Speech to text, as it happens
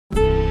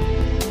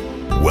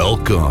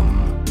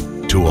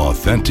Welcome to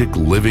Authentic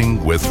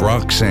Living with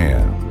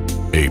Roxanne,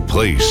 a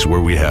place where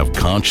we have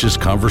conscious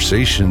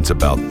conversations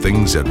about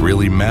things that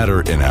really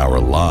matter in our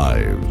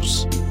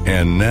lives.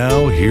 And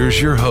now here's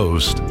your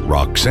host,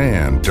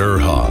 Roxanne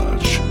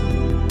Derhodge.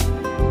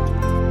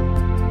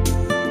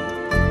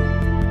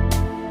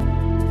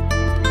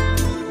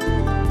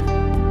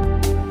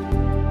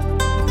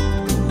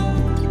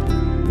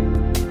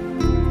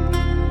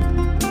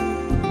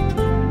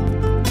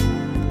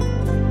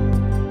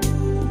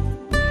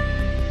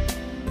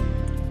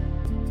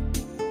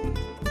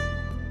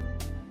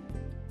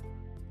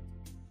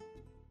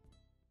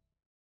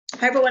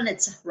 Hi everyone,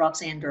 it's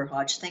Roxanne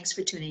Derhodge. Thanks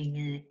for tuning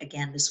in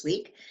again this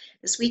week.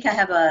 This week I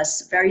have a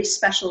very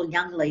special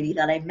young lady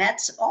that I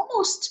met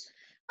almost,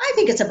 I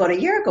think it's about a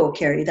year ago,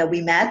 Kerrie, that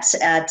we met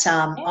at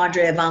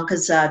Andre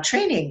Ivanka's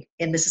training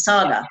in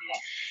Mississauga.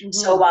 Mm-hmm.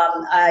 So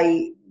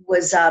I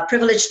was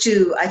privileged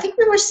to, I think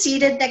we were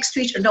seated next to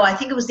each other. No, I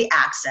think it was the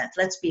accent.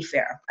 Let's be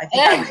fair. I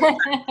think I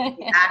was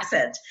the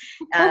accent.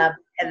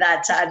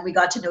 And we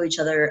got to know each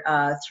other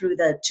through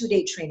the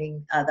 2-day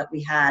training that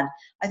we had,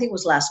 I think it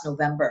was last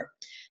November.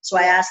 So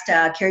I asked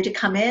Kerrie to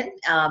come in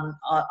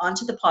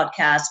onto the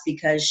podcast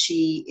because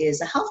she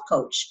is a health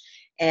coach.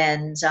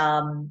 And,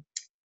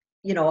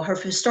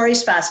 her story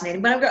is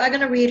fascinating. But I'm going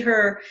to read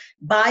her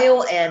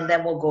bio and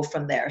then we'll go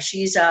from there.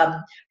 She's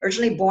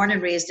originally born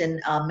and raised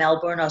in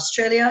Melbourne,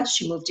 Australia.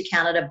 She moved to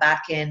Canada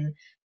back in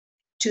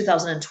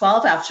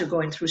 2012 after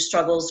going through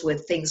struggles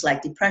with things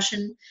like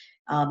depression,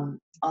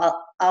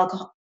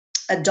 alcohol,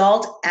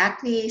 adult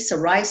acne,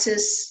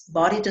 psoriasis,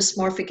 body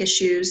dysmorphic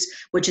issues,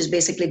 which is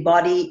basically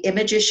body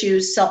image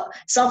issues,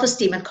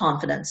 self-esteem and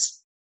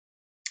confidence.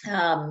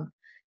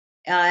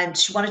 And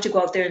she wanted to go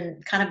out there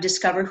and kind of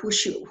discover who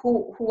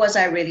was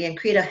I really and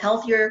create a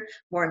healthier,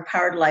 more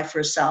empowered life for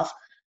herself.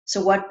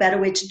 So what better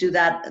way to do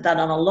that than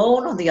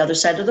alone on the other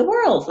side of the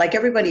world, like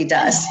everybody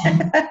does.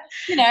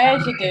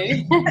 As you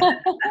do.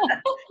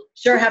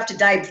 Sure have to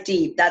dive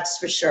deep, that's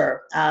for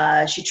sure.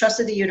 She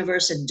trusted the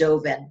universe and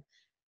dove in.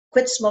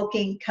 Quit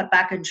smoking, cut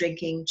back on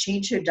drinking,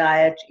 changed her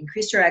diet,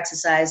 increased her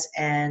exercise,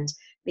 and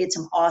made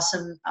some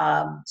awesome,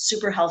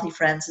 super healthy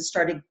friends and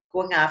started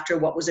going after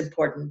what was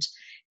important.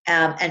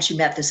 And she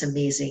met this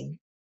amazing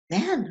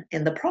man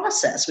in the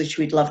process, which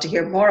we'd love to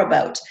hear more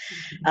about.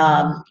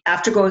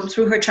 After going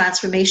through her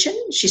transformation,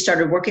 she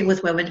started working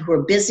with women who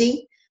are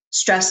busy,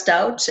 stressed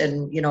out,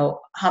 and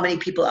how many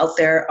people out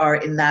there are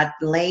in that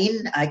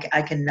lane.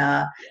 I can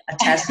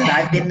attest that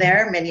I've been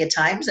there many a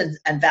times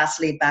and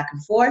vacillate back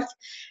and forth.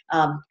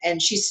 And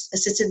she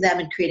assisted them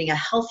in creating a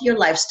healthier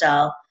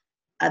lifestyle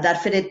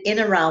that fitted in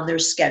around their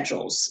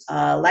schedules.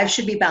 Life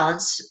should be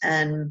balanced,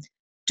 and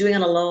doing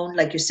it alone,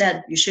 like you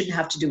said, you shouldn't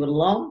have to do it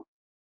alone.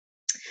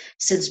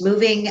 Since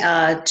moving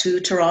to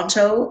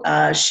Toronto,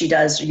 she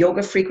does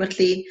yoga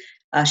frequently.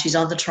 She's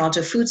on the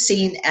Toronto food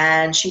scene,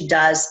 and she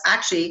does,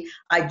 actually,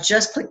 I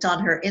just clicked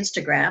on her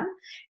Instagram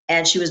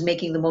and she was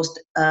making the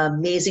most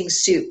amazing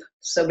soup.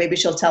 So maybe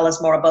she'll tell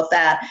us more about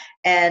that.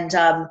 And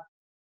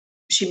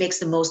she makes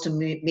the most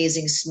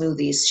amazing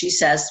smoothies. She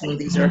says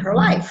smoothies are her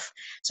life.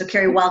 So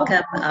Kerrie,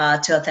 welcome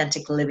to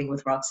Authentic Living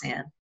with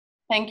Roxanne.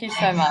 Thank you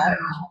so much.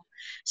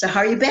 So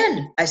how you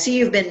been? I see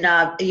you've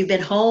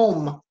been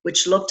home,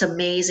 which looked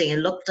amazing. It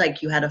looked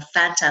like you had a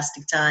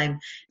fantastic time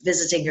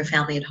visiting your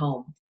family at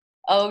home.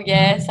 Oh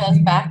yes, I was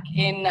back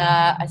in,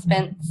 I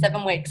spent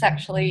 7 weeks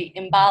actually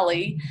in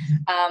Bali,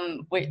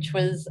 which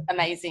was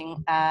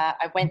amazing.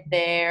 I went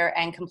there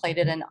and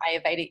completed an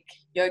Ayurvedic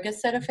yoga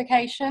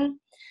certification,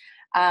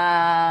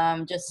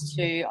 just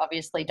to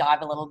obviously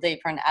dive a little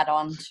deeper and add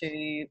on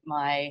to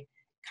my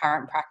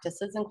current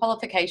practices and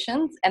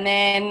qualifications. And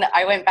then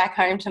I went back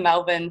home to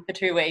Melbourne for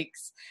 2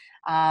 weeks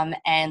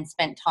and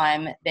spent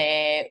time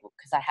there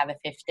because I have a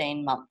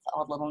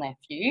 15-month-old little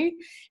nephew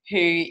who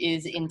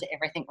is into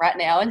everything right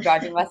now and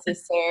driving my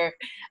sister.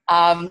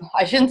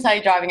 I shouldn't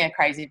say driving her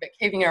crazy, but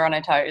keeping her on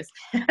her toes.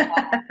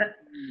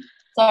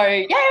 So,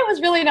 yeah, it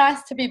was really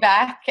nice to be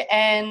back.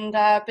 And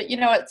but,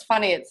 it's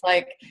funny. It's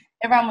like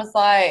everyone was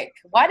like,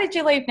 why did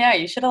you leave now?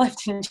 You should have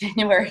left in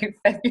January,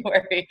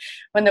 February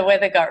when the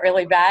weather got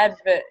really bad.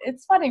 But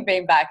it's funny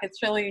being back.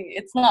 It's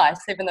nice,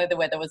 even though the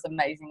weather was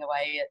amazing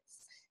away.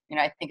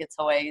 I think it's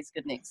always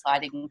good and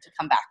exciting to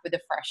come back with a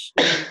fresh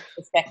new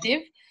perspective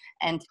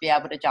and to be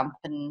able to jump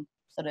and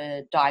sort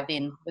of dive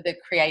in with a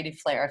creative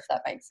flair, if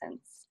that makes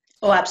sense.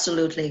 Oh,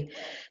 absolutely.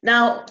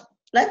 Now,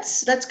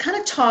 let's kind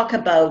of talk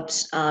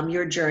about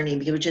your journey,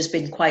 which has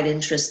been quite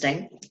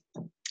interesting.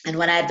 And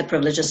when I had the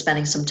privilege of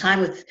spending some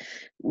time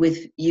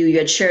with you, you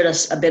had shared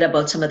us a bit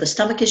about some of the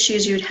stomach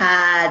issues you'd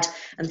had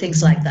and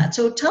things like that.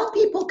 So tell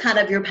people kind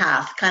of your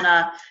path, kind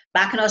of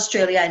back in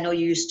Australia. I know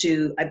you used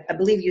to, I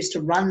believe you used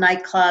to run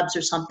nightclubs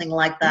or something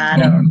like that.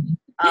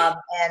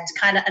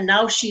 And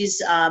now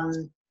she's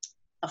a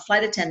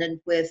flight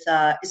attendant with,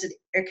 is it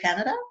Air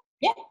Canada?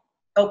 Yeah.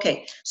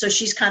 Okay, so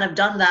she's kind of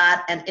done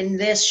that. And in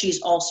this, she's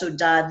also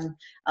done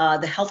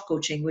the health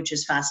coaching, which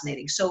is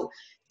fascinating. So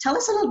tell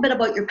us a little bit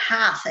about your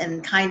path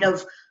and kind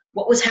of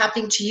what was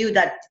happening to you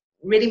that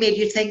really made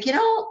you think,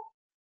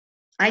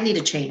 I need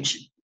a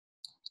change.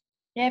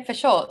 Yeah, for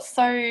sure.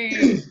 So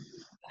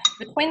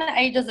between the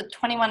ages of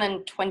 21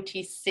 and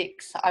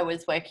 26, I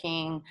was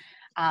working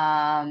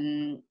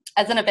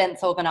as an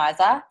events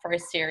organizer for a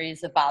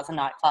series of bars and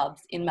nightclubs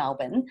in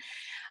Melbourne.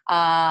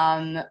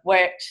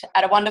 Worked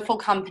at a wonderful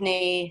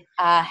company.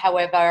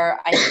 However,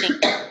 I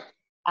think,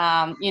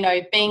 you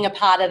know, being a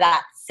part of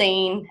that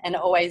scene and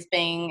always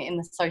being in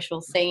the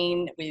social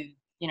scene with,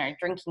 you know,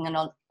 drinking and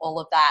all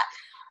of that,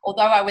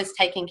 although I was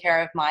taking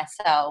care of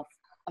myself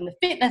on the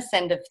fitness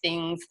end of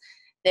things,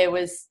 there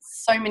was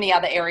so many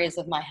other areas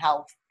of my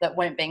health that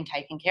weren't being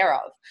taken care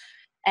of.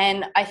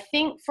 And I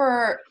think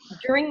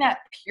during that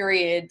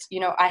period, you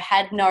know, I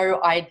had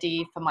no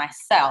idea for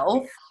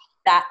myself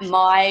that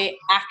my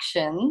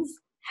actions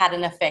had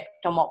an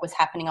effect on what was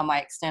happening on my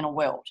external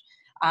world.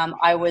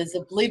 I was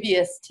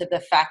oblivious to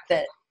the fact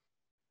that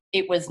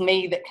it was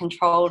me that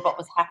controlled what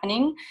was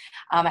happening.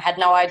 I had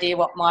no idea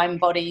what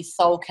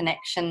mind-body-soul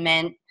connection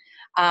meant.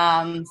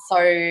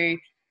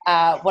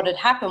 What had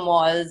happened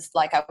was,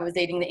 like, I was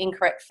eating the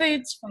incorrect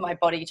foods for my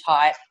body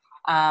type,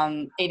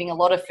 eating a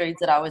lot of foods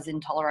that I was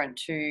intolerant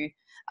to, you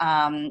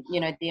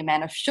know, the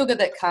amount of sugar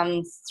that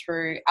comes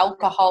through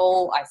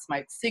alcohol. I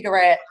smoked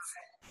cigarettes.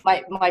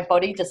 My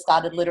body just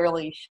started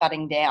literally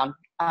shutting down.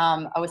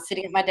 I was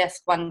sitting at my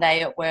desk one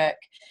day at work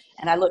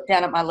and I looked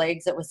down at my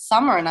legs. It was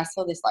summer and I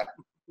saw this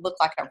looked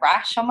like a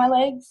rash on my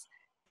legs.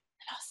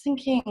 And I was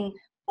thinking,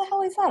 what the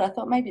hell is that? I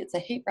thought maybe it's a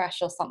heat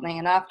rash or something.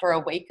 And after a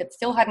week, it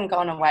still hadn't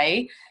gone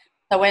away.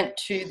 So I went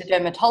to the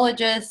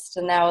dermatologist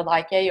and they were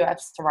like, yeah, you have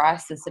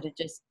psoriasis. It had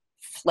just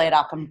flared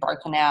up and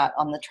broken out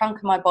on the trunk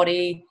of my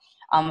body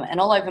and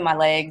all over my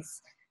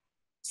legs.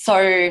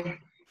 So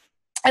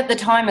at the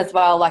time as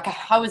well, like,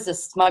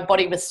 my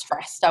body was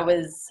stressed. I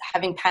was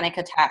having panic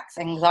attacks,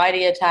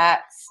 anxiety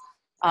attacks.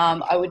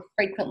 I would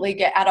frequently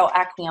get adult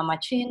acne on my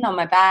chin, on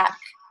my back.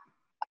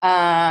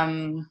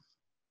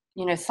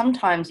 You know,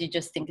 sometimes you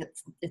just think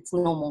it's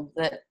normal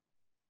that,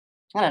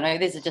 I don't know,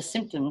 these are just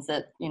symptoms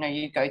that, you know,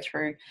 you go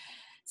through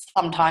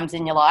sometimes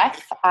in your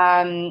life.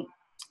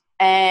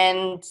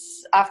 And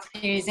after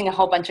using a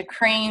whole bunch of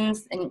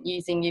creams and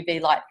using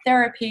UV light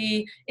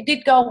therapy, it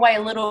did go away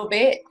a little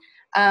bit.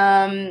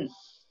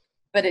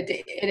 But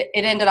it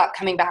ended up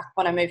coming back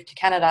when I moved to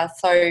Canada.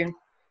 So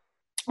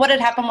what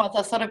had happened was I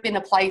was sort of in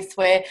a place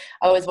where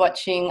I was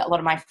watching a lot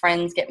of my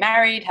friends get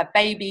married, have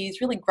babies,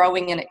 really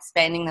growing and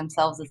expanding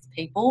themselves as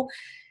people.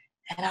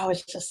 And I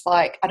was just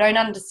like, I don't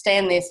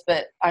understand this,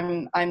 but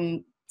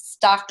I'm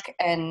stuck,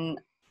 and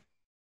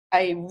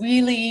I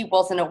really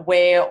wasn't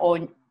aware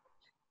or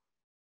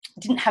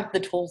didn't have the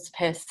tools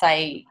per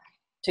se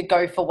to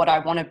go for what I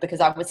wanted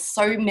because I was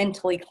so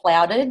mentally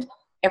clouded.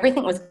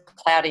 Everything was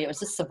cloudy. It was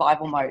just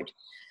survival mode.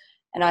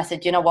 And I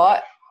said, you know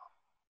what?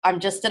 I'm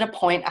just at a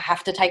point, I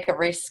have to take a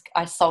risk.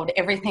 I sold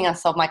everything. I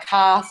sold my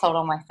car, sold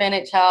all my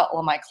furniture,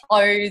 all my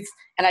clothes.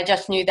 And I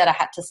just knew that I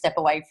had to step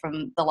away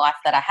from the life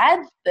that I had,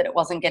 that it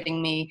wasn't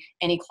getting me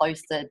any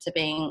closer to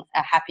being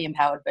a happy,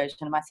 empowered version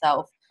of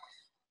myself.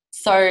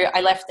 So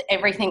I left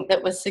everything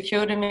that was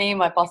secure to me.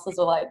 My bosses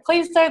were like,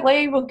 please don't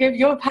leave. We'll give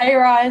you a pay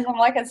rise. I'm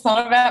like, it's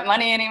not about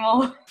money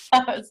anymore.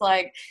 I was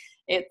like,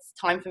 it's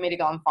time for me to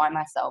go and find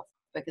myself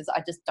because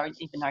I just don't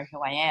even know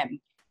who I am.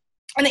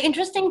 And the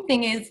interesting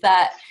thing is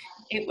that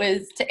it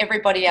was, to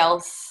everybody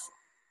else,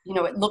 you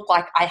know, it looked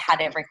like I had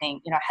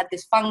everything. You know, I had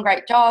this fun,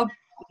 great job,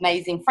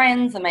 amazing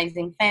friends,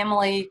 amazing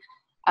family,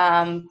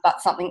 but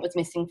something was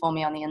missing for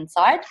me on the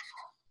inside.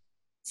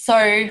 So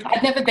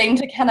I'd never been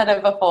to Canada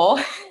before,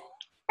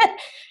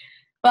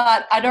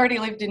 but I'd already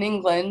lived in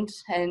England,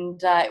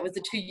 and it was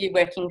a 2-year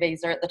working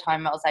visa at the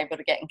time I was able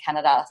to get in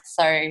Canada.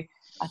 So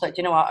I thought,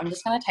 you know what, I'm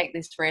just going to take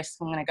this risk.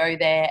 I'm going to go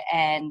there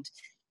and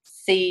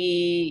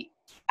see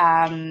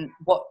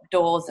what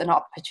doors and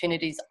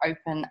opportunities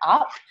open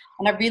up.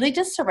 And I really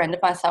just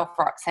surrendered myself,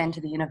 Roxanne, to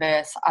the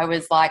universe. I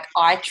was like,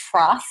 I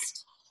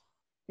trust,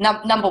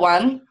 number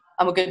one,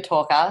 I'm a good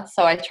talker,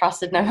 so I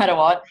trusted no matter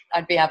what,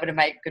 I'd be able to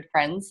make good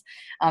friends,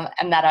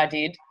 and that I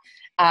did.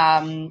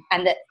 And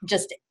that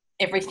just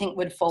everything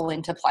would fall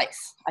into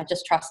place. I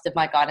just trusted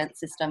my guidance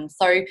system.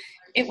 So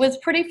it was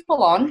pretty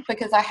full on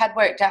because I had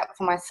worked out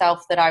for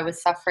myself that I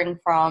was suffering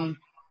from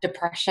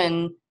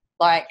depression,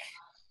 like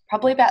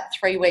probably about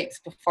 3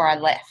 weeks before I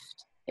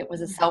left. It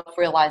was a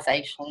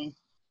self-realization.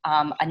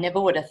 I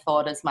never would have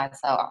thought as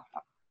myself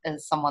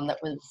as someone that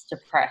was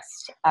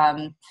depressed.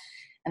 And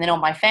then all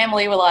my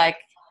family were like,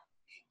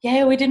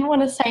 yeah, we didn't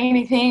want to say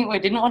anything. We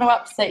didn't want to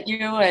upset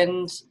you.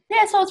 And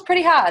yeah, so it was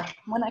pretty hard.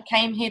 When I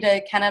came here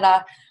to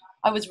Canada,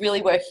 I was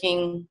really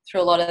working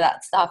through a lot of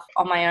that stuff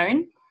on my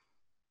own.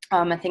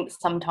 I think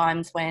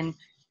sometimes when,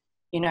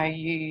 you know,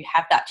 you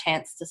have that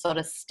chance to sort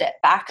of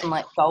step back and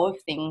let go of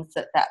things,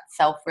 that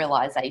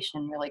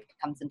self-realization really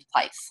comes into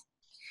place.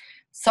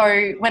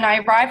 So when I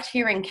arrived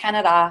here in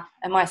Canada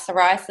and my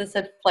psoriasis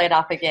had flared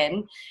up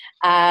again,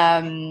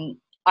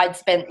 I'd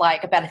spent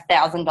like about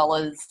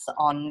 $1,000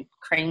 on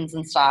creams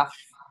and stuff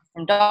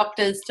from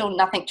doctors, still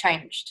nothing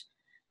changed.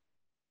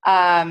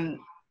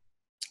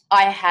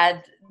 I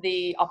had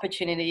the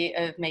opportunity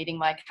of meeting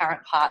my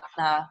current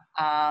partner.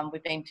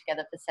 We've been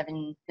together for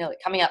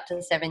coming up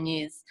to 7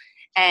 years.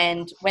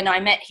 And when I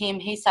met him,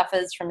 he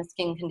suffers from a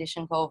skin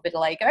condition called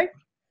vitiligo.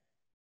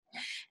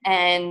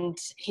 And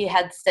he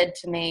had said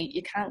to me,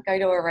 you can't go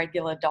to a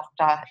regular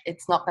doctor.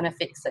 It's not going to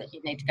fix it.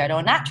 You need to go to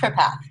a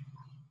naturopath.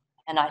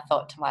 And I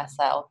thought to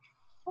myself,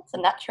 what's a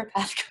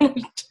naturopath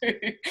going to do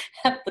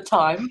at the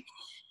time?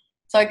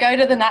 So I go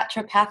to the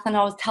naturopath and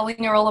I was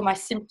telling her all of my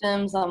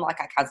symptoms. I'm like,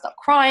 I can't stop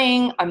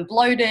crying. I'm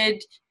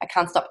bloated. I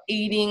can't stop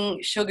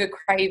eating, sugar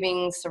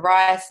cravings,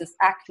 psoriasis,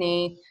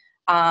 acne.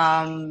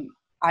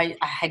 I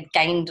had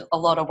gained a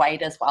lot of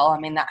weight as well. I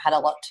mean, that had a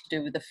lot to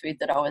do with the food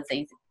that I was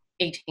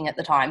eating at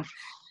the time.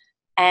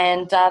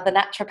 And the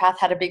naturopath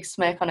had a big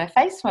smirk on her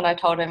face when I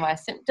told her my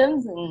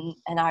symptoms.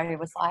 And I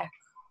was like,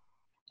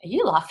 are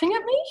you laughing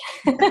at me?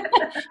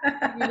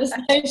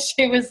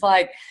 She was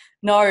like,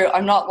 no,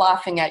 I'm not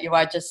laughing at you.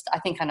 I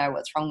think I know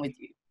what's wrong with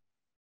you.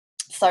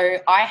 So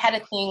I had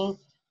a thing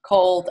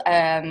called,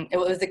 it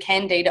was a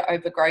candida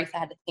overgrowth. I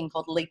had a thing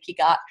called leaky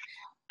gut,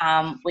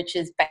 which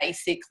is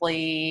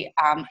basically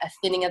a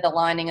thinning of the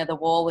lining of the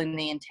wall in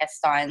the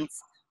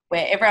intestines,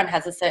 where everyone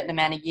has a certain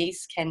amount of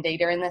yeast,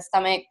 candida in their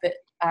stomach, but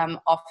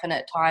often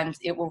at times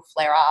it will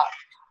flare up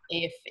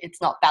if it's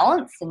not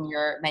balanced and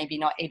you're maybe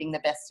not eating the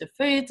best of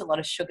foods, a lot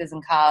of sugars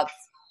and carbs.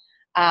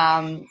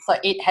 So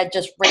it had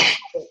just wreaked,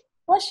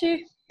 bless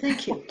you.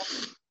 Thank you.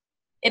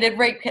 It had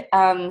wreaked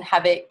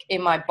havoc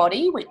in my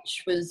body,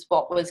 which was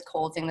what was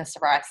causing the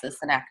psoriasis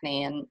and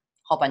acne and a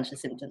whole bunch of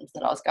symptoms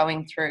that I was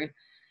going through.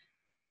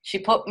 She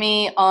put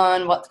me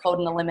on what's called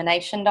an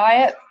elimination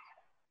diet.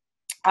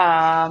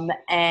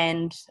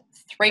 And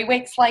 3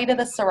 weeks later,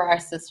 the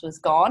psoriasis was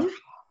gone.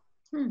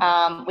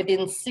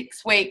 Within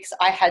 6 weeks,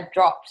 I had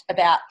dropped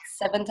about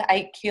 7 to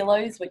 8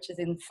 kilos, which is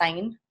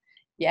insane.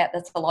 Yeah,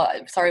 that's a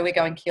lot. Sorry, we're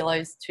going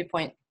kilos,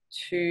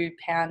 2.2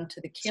 pound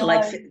to the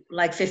kilo. So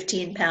like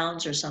 15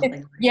 pounds or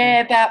something. Yeah,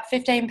 about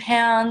 15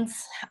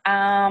 pounds.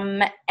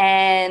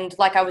 And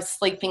like I was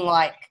sleeping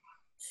like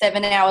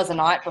 7 hours a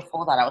night.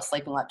 Before that, I was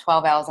sleeping like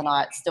 12 hours a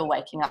night, still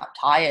waking up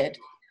tired.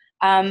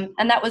 And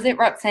that was it,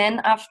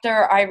 Roxanne.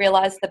 After I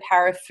realised the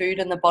power of food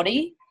in the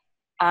body,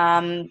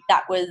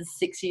 that was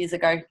 6 years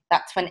ago.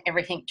 That's when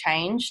everything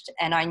changed,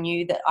 and I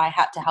knew that I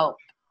had to help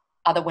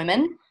other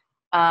women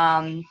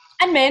and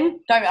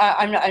men.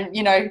 Our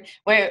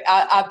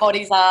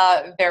bodies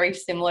are very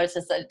similar. It's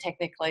just that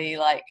technically,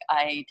 like,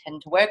 I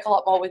tend to work a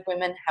lot more with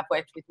women. Have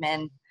worked with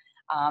men.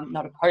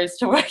 Not opposed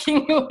to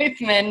working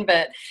with men,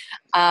 but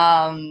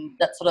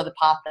that's sort of the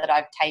path that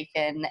I've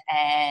taken,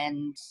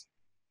 and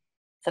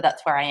so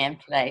that's where I am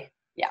today.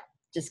 Yeah,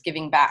 just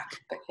giving back,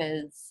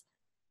 because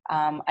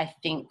I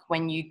think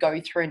when you go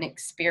through an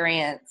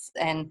experience,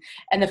 and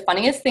the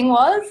funniest thing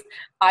was,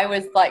 I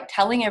was like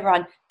telling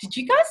everyone, did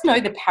you guys know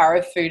the power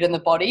of food in the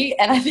body?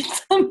 And I think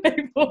some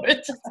people were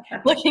just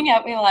looking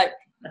at me like,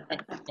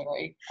 it's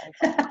scary.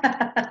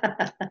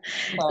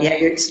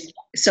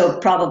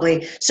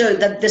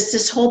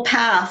 This whole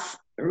path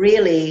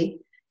really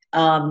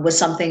was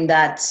something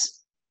that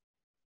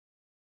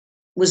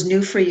was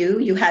new for you.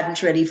 You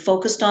hadn't really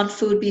focused on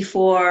food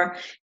before.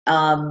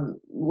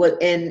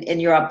 What in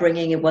your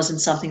upbringing, it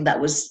wasn't something that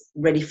was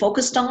really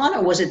focused on,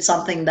 or was it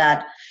something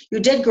that you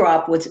did grow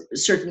up with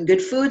certain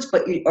good foods,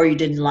 but you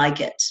didn't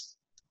like it?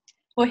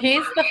 Well,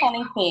 here's the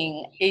funny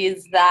thing,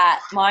 is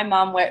that my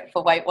mum worked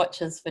for Weight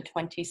Watchers for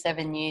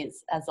 27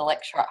 years as a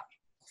lecturer.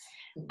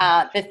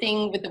 The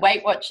thing with the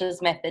Weight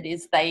Watchers method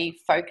is they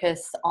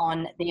focus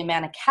on the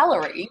amount of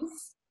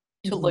calories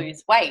to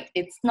lose weight.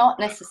 It's not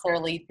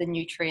necessarily the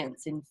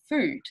nutrients in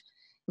food.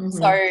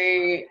 So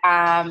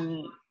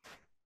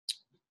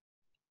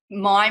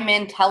my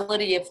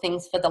mentality of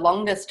things for the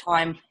longest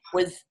time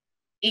was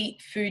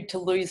eat food to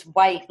lose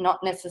weight,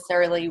 not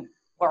necessarily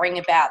worrying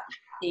about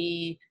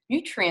the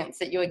nutrients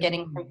that you were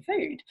getting from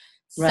food.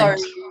 Right.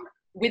 So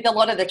with a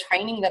lot of the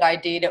training that I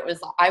did, it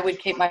was, I would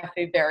keep my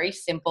food very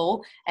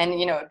simple, and,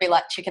 you know, it'd be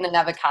like chicken and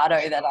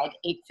avocado that I'd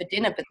eat for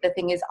dinner. But the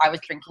thing is, I was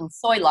drinking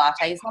soy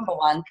lattes, number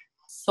one.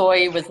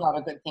 Soy was not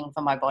a good thing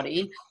for my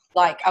body.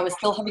 Like, I was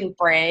still having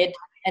bread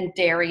and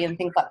dairy and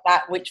things like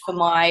that, which for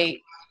my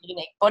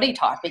unique body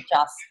type, it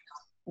just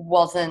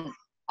wasn't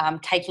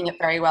taking it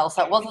very well.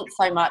 So it wasn't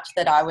so much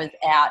that I was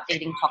out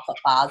eating chocolate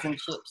bars and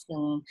chips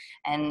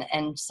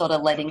and sort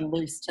of letting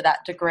loose to that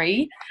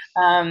degree.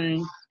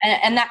 And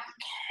that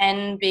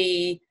can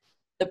be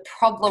the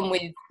problem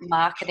with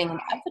marketing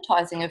and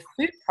advertising of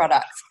food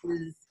products,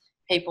 because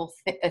people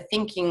are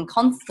thinking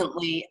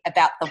constantly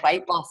about the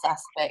weight loss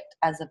aspect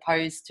as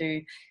opposed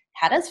to,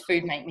 how does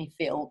food make me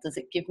feel? Does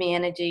it give me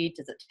energy?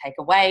 Does it take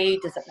away?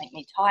 Does it make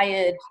me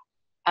tired?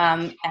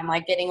 Am I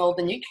getting all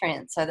the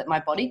nutrients so that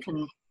my body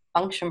can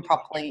function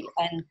properly?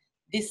 And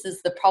this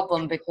is the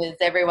problem, because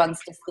everyone's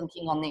just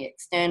thinking on the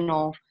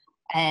external,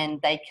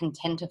 and they can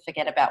tend to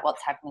forget about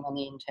what's happening on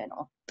the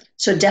internal.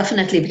 So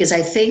definitely, because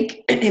I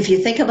think if you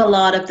think of a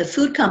lot of the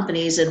food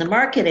companies and the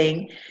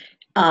marketing,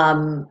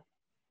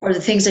 or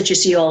the things that you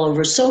see all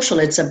over social,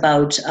 it's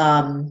about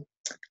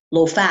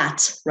low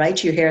fat,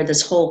 right? You hear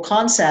this whole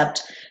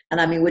concept,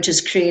 and I mean, which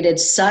has created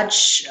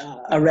such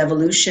a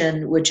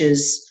revolution, which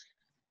is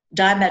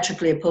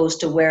diametrically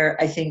opposed to where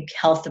I think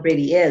health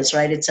really is,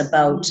 right? It's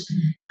about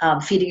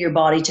feeding your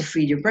body to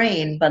feed your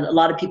brain, but a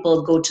lot of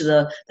people go to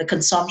the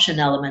consumption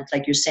element,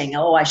 like you're saying,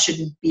 oh, I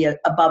shouldn't be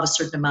above a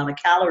certain amount of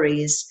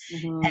calories,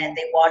 and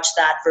they watch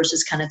that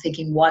versus kind of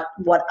thinking, what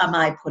am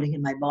I putting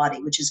in my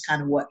body, which is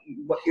kind of what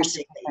you're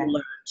saying that you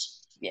learned.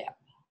 Yeah,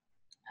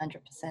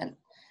 100%.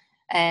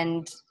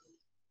 And,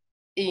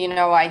 you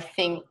know, I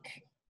think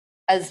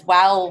as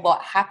well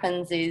what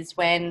happens is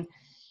when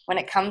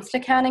it comes to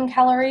counting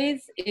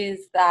calories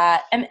is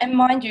that, and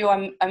mind you,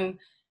 I'm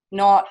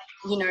not,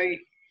 you know,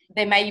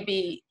 there may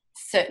be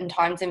certain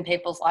times in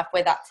people's life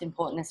where that's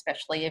important,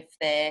 especially if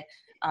they're,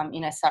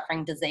 you know,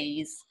 suffering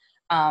disease,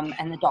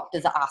 and the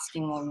doctors are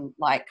asking them,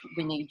 like,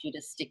 we need you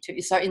to stick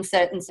to. So in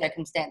certain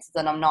circumstances,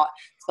 and I'm not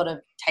sort of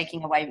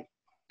taking away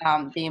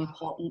the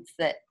importance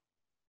that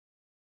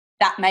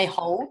may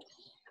hold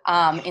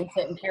in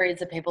certain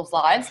periods of people's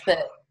lives,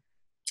 but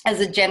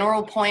as a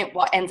general point,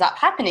 what ends up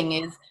happening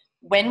is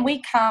when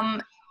we come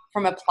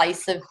from a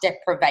place of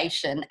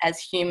deprivation, as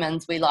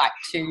humans, we like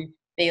to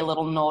be a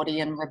little naughty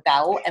and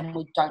rebel, and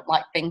we don't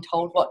like being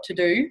told what to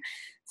do.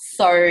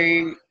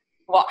 So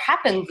what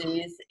happens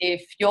is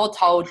if you're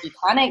told you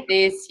can't eat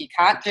this, you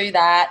can't do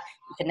that,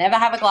 you can never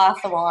have a glass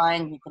of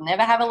wine, you can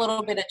never have a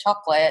little bit of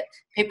chocolate,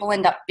 people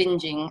end up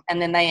binging,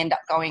 and then they end up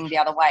going the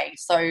other way.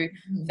 So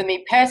for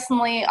me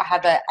personally, I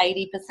have a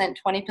 80%,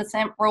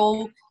 20%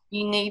 rule.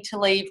 You need to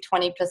leave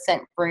 20%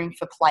 room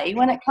for play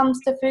when it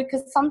comes to food,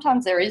 because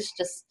sometimes there is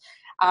just,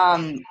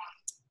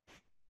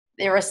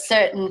 there are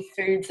certain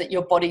foods that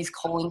your body's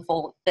calling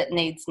for that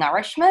needs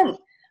nourishment,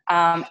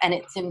 and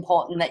it's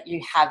important that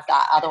you have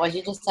that. Otherwise,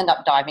 you just end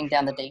up diving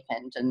down the deep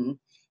end, and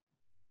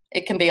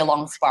it can be a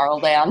long spiral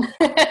down.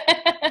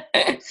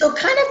 So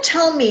kind of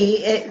tell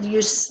me,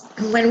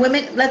 when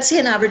women, let's say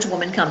an average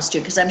woman comes to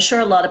you, because I'm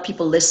sure a lot of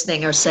people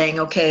listening are saying,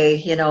 okay,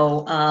 you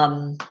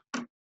know,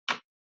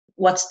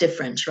 what's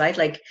different, right?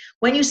 Like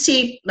when you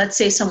see, let's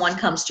say someone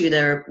comes to you,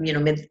 they're, you know,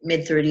 mid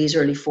 30s,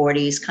 early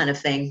 40s kind of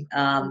thing,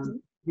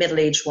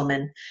 middle-aged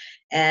woman,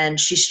 and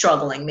she's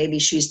struggling. Maybe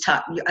she's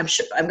I'm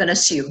going to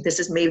assume this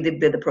is maybe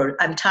the product.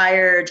 I'm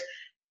tired.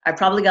 I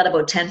probably got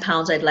about 10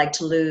 pounds I'd like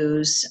to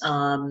lose.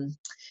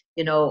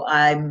 You know,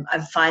 I'm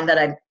fine that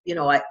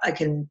I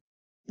can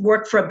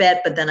work for a bit,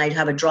 but then I'd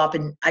have a drop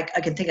in, I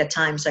can think at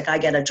times, like I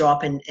get a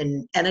drop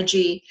in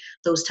energy,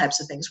 those types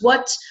of things.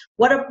 What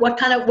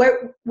kind of,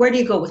 where do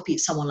you go with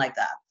someone like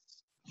that?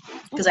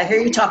 Because I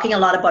hear you talking a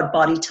lot about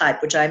body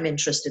type, which I'm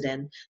interested in.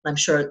 And I'm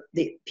sure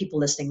the people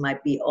listening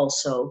might be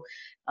also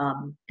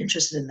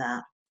interested in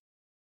that.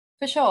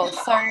 For sure.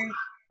 So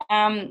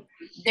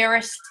there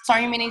are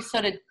so many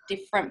sort of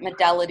different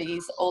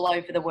modalities all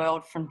over the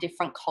world from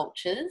different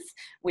cultures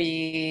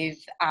with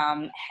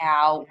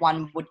how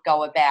one would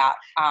go about,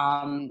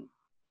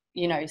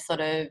 you know, sort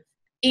of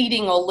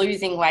eating or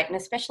losing weight, and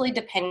especially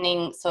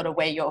depending sort of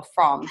where you're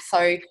from.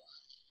 So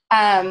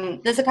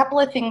there's a couple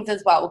of things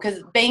as well,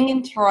 because being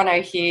in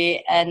Toronto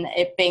here and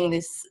it being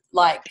this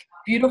like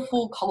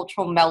beautiful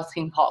cultural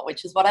melting pot,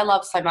 which is what I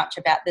love so much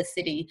about the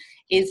city,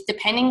 is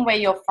depending where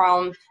you're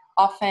from,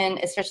 often,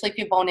 especially if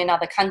you're born in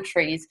other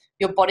countries,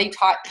 your body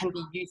type can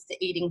be used to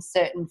eating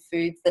certain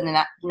foods that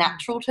are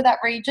natural to that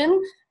region.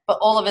 But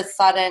all of a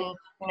sudden,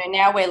 you know,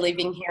 now we're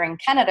living here in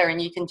Canada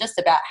and you can just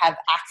about have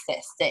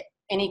access to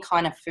any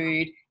kind of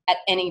food at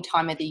any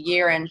time of the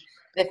year. And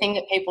the thing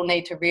that people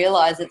need to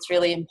realise it's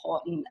really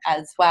important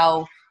as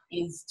well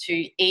is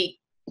to eat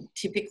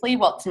typically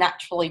what's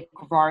naturally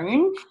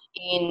grown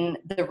in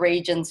the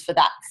regions for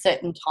that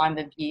certain time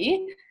of year.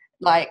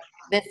 Like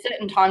there's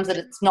certain times that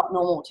it's not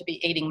normal to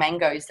be eating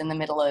mangoes in the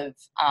middle of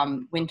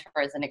winter,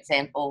 as an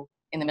example,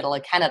 in the middle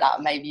of Canada.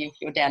 Maybe if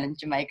you're down in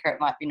Jamaica, it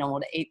might be normal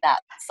to eat that.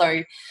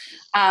 So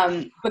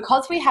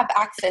because we have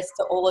access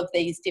to all of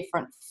these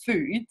different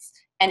foods,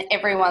 and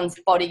everyone's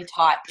body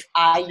types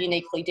are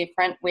uniquely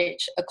different,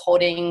 which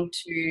according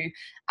to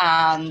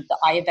the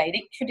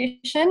Ayurvedic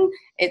tradition,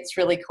 it's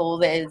really cool.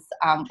 There's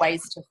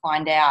ways to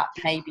find out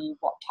maybe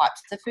what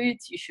types of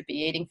foods you should be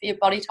eating for your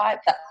body type.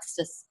 That's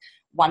just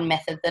one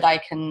method that I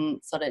can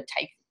sort of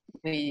take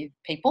with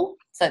people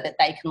so that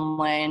they can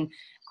learn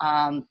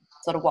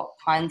sort of what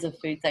kinds of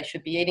foods they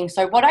should be eating.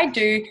 So what I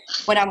do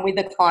when I'm with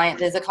a client,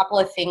 there's a couple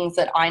of things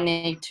that I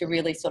need to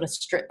really sort of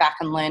strip back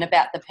and learn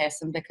about the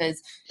person,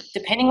 because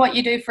depending what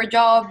you do for a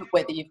job,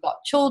 whether you've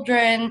got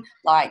children,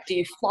 like do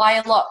you fly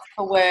a lot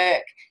for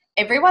work,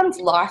 everyone's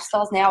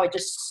lifestyles now are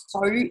just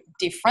so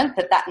different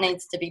that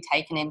needs to be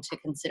taken into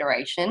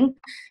consideration.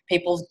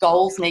 People's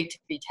goals need to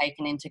be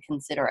taken into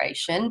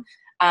consideration.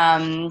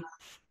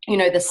 You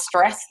know, the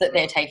stress that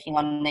they're taking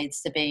on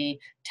needs to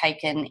be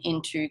taken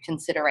into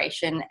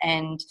consideration.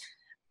 And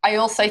I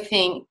also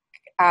think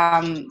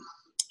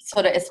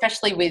sort of,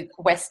 especially with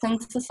Western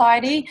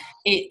society,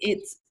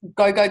 it's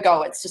go, go,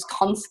 go. It's just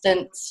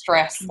constant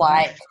stress,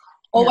 like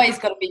always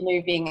got to be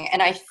moving.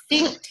 And I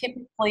think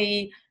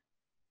typically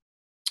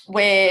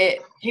where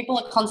people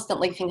are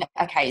constantly thinking,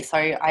 okay, so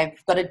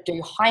I've got to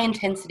do high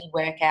intensity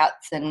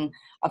workouts and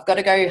I've got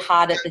to go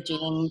hard at the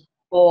gym,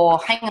 or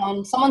hang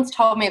on, someone's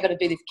told me I've got to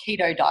do this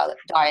keto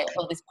diet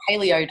or this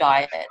paleo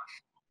diet.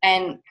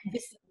 And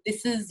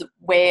this is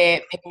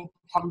where people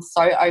become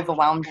so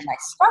overwhelmed and they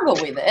struggle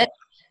with it,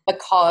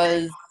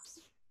 because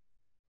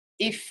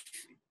if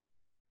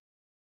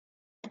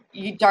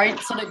you don't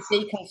sort of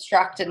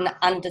deconstruct and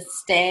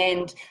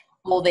understand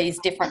all these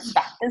different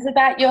factors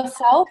about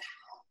yourself,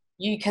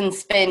 you can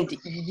spend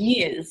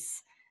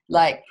years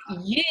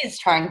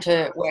trying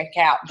to work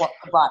out what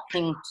the right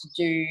thing to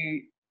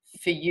do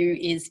for you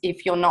is,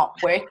 if you're not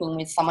working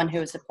with someone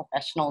who is a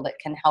professional that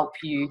can help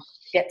you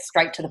get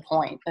straight to the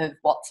point of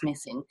what's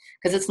missing.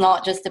 Because it's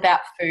not just about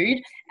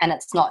food and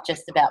it's not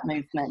just about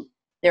movement.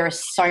 There are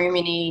so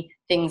many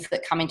things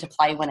that come into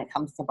play when it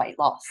comes to weight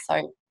loss.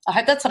 So I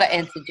hope that sort of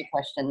answered your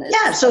question.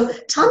 Yeah, so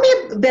tell me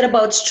a bit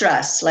about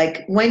stress.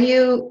 Like, when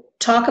you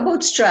talk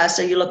about stress,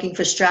 are you looking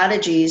for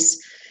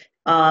strategies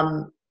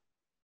that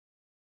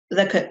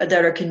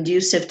are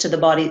conducive to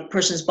the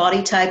person's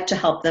body type to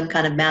help them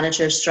kind of manage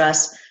their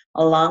stress,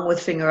 along with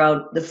figure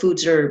out the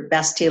foods that are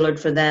best tailored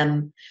for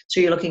them? So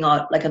you're looking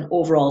at like an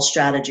overall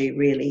strategy,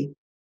 really.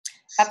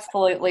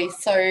 Absolutely.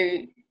 So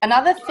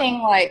another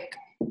thing,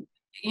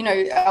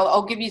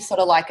 I'll give you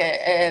sort of like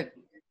a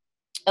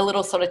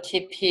little sort of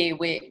tip here,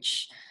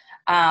 which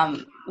a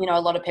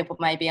lot of people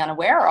may be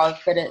unaware of,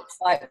 but it's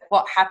like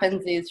what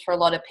happens is, for a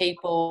lot of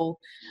people,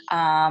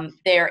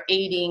 they're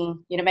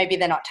eating, maybe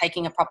they're not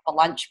taking a proper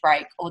lunch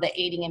break, or they're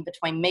eating in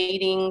between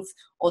meetings,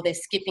 or they're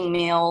skipping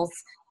meals.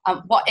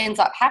 What ends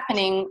up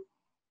happening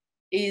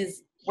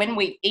is, when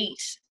we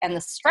eat and the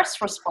stress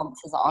response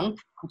is on,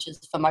 which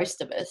is for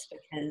most of us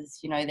because,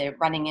 they're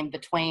running in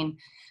between,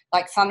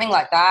 like something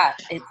like that,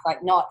 it's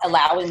like not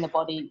allowing the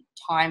body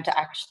time to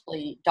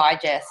actually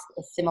digest,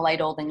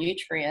 assimilate all the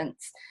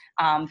nutrients,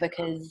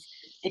 because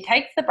it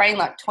takes the brain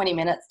like 20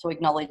 minutes to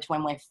acknowledge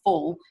when we're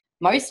full.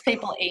 Most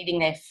people are eating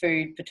their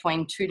food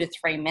between 2 to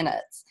 3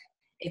 minutes.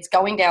 It's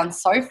going down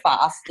so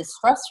fast, the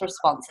stress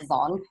response is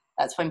on.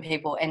 That's when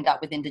people end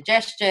up with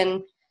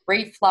indigestion,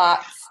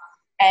 reflux,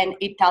 and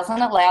it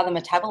doesn't allow the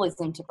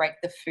metabolism to break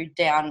the food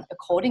down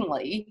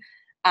accordingly.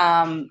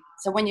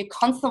 So when you're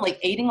constantly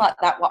eating like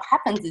that, what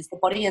happens is the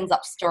body ends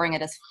up storing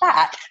it as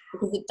fat,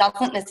 because it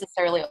doesn't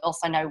necessarily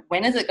also know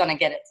when is it going to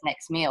get its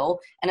next meal,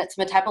 and its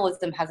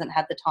metabolism hasn't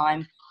had the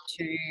time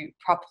to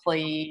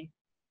properly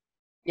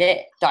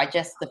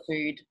digest the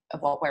food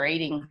of what we're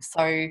eating.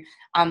 So,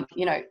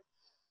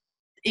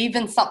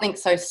 even something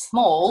so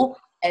small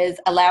as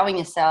allowing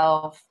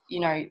yourself,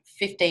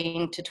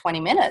 15 to 20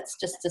 minutes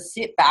just to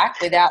sit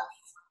back without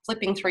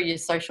flipping through your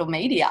social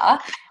media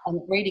and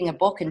reading a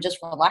book and just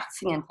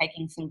relaxing and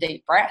taking some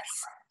deep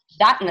breaths,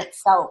 that in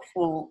itself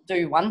will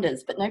do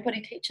wonders. But nobody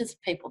teaches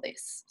people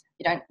this.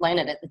 You don't learn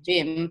it at the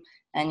gym,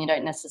 and you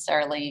don't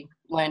necessarily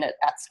learn it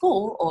at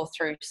school or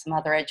through some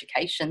other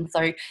education.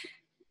 So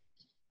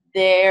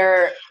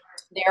there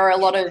are a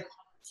lot of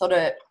sort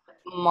of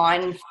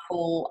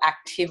mindful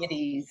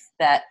activities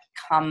that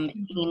come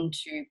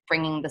into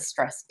bringing the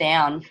stress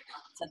down,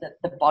 so that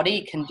the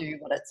body can do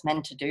what it's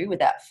meant to do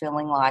without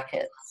feeling like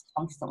it's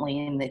constantly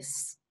in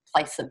this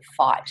place of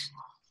fight.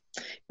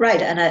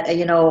 Right. And,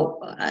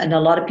 and a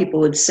lot of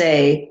people would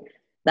say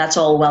that's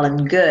all well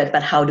and good,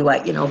 but how do I,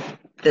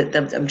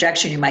 the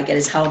objection you might get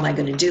is, how am I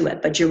going to do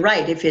it? But you're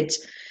right. If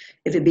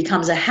it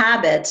becomes a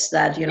habit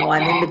that,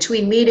 I'm in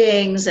between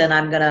meetings and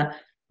I'm going to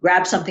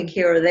grab something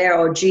here or there,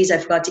 or geez, I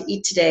forgot to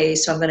eat today,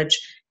 so I'm going to,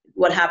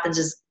 what happens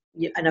is,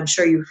 and I'm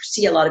sure you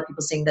see a lot of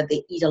people saying that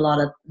they eat a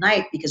lot at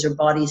night because their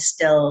body's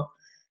still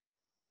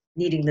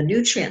needing the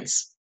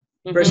nutrients,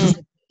 versus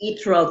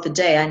eat throughout the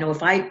day. I know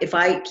if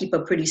I keep a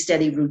pretty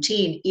steady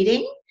routine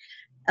eating,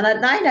 and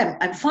at night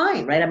I'm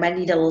fine, right? I might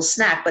need a little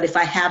snack, but if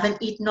I haven't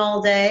eaten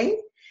all day,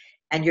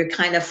 and you're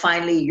kind of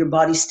finally, your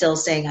body's still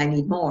saying, I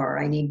need more,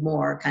 and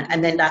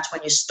then that's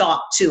when you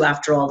stop too,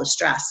 after all the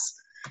stress.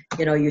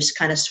 You're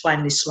kind of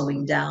finally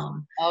slowing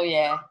down. Oh,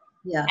 yeah.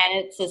 Yeah.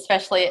 And it's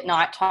especially at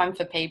nighttime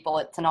for people,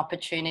 it's an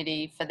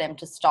opportunity for them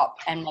to stop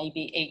and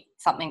maybe eat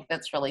something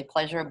that's really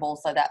pleasurable.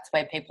 So that's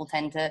where people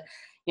tend to,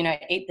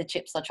 eat the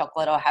chips or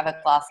chocolate or have a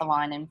glass of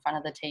wine in front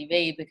of the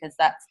TV, because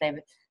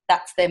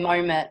that's their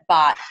moment.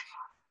 But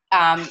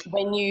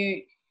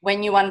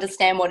when you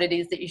understand what it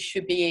is that you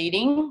should be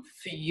eating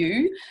for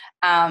you,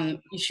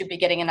 you should be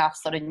getting enough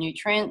sort of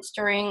nutrients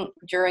during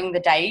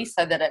the day,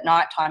 so that at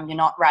nighttime you're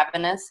not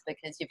ravenous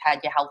because you've had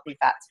your healthy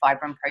fats,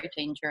 fiber and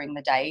protein during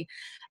the day.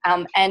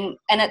 And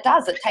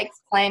it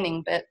takes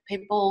planning, but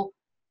people,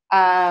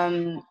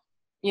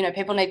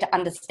 people need to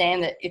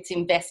understand that it's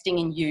investing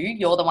in you.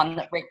 You're the one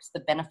that reaps the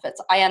benefits.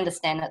 I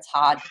understand it's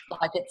hard,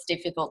 like it's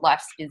difficult,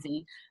 life's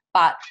busy,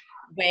 but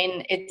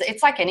when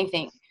it's like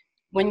anything.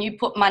 When you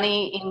put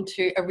money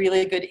into a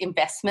really good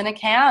investment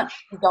account,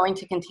 you're going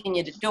to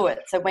continue to do it.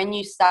 So when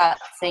you start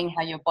seeing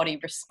how your body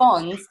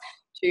responds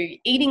to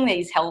eating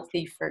these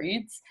healthy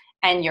foods,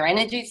 and your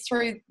energy's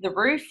through the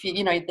roof,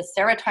 the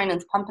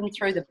serotonin's pumping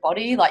through the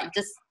body, like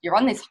you're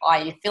on this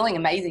high, you're feeling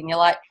amazing. You're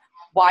like,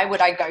 why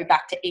would I go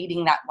back to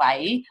eating that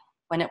way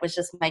when it was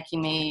just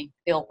making me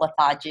feel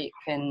lethargic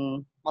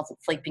and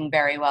wasn't sleeping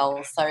very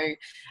well? So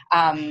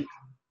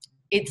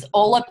it's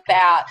all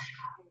about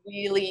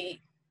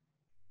really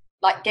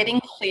like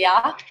getting clear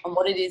on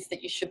what it is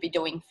that you should be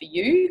doing for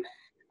you.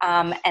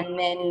 And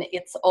then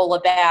it's all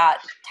about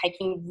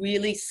taking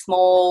really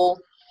small,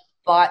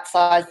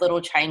 bite-sized little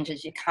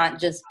changes. You can't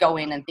just go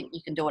in and think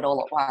you can do it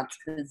all at once,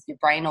 because your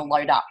brain will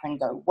load up and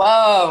go,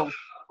 whoa,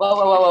 whoa,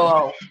 whoa, whoa,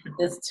 whoa.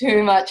 There's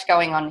too much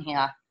going on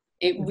here.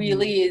 It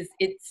really is.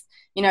 It's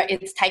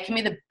taken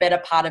me the better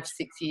part of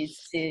 6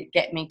 years to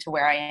get me to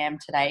where I am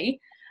today.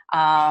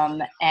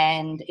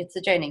 And it's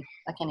a journey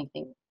like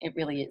anything. It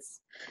really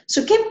is.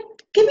 So give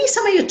me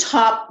some of your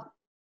top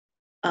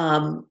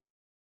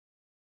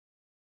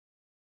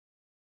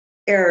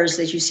errors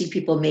that you see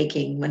people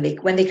making when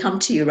they come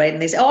to you, right?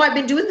 And they say, oh, I've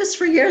been doing this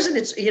for years, and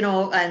it's,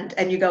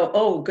 and you go,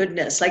 oh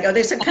goodness, like, are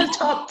there some kind of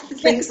top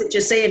things that you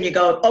say and you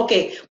go,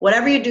 okay,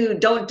 whatever you do,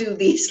 don't do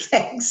these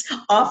things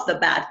off the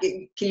bat.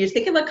 Can you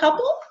think of a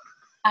couple?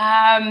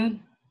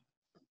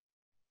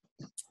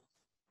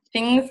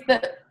 Things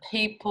that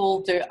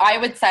people do, I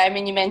would say, I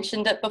mean, you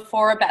mentioned it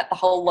before about the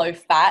whole low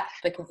fat,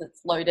 because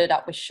it's loaded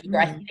up with sugar.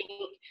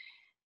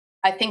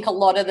 I think a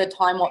lot of the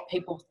time what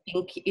people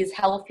think is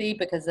healthy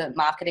because of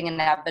marketing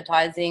and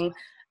advertising,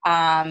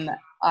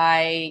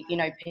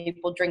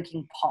 people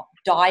drinking pop,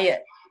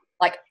 diet,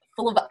 like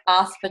full of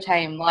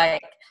aspartame,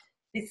 like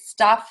this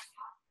stuff,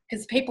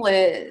 because people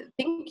are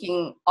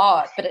thinking,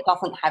 oh, but it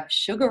doesn't have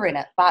sugar in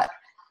it. But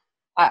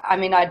I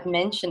mean, I'd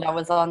mentioned I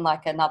was on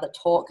like another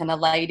talk and a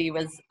lady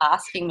was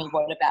asking me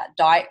what about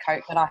Diet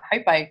Coke, and I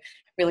hope I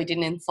really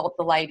didn't insult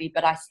the lady,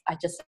 but I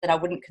just said I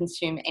wouldn't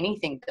consume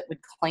anything that would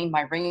clean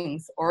my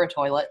rings or a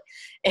toilet.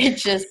 It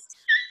just,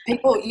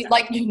 people, you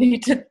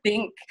need to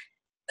think,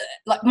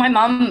 like my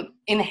mum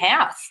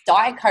in-house,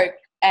 Diet Coke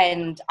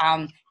and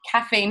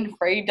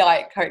caffeine-free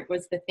Diet Coke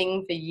was the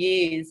thing for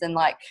years, and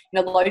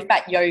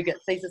low-fat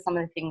yogurts, these are some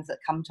of the things that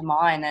come to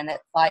mind, and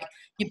it's like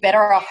you're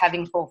better off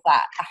having full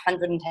fat,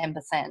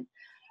 110%.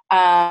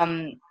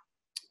 And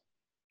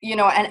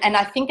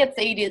I think it's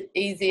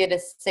easier to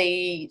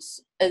see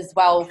as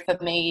well for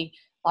me,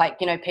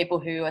 people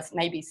who are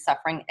maybe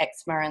suffering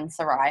eczema and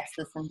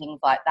psoriasis and things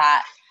like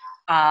that.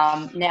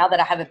 Now that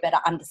I have a better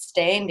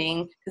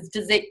understanding, because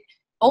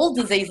all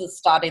diseases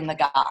start in the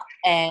gut,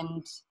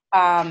 and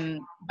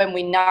when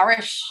we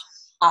nourish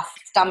our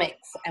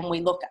stomachs and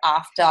we look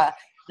after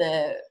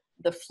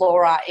the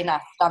flora in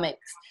our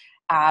stomachs,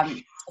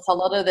 so a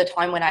lot of the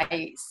time when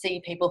I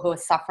see people who are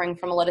suffering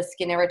from a lot of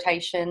skin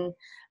irritation,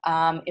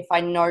 if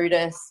I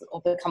notice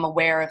or become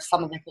aware of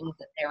some of the things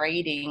that they're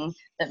eating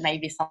that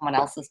maybe someone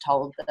else has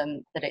told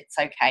them that it's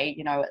okay,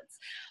 it's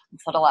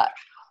sort of like,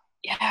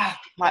 yeah,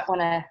 might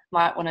want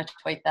to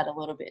tweak that a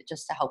little bit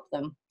just to help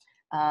them.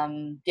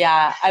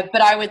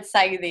 But I would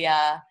say the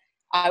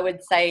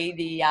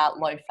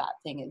low fat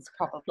thing is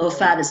probably low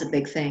fat is a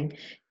big thing.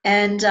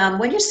 And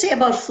when you say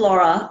about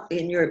flora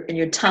in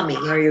your tummy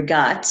or your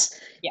gut,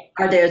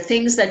 are there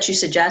things that you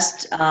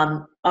suggest?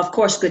 Of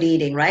course, good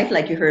eating, right?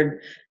 Like you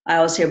heard, I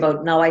always hear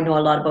about, now I know a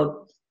lot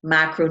about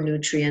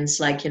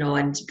macronutrients,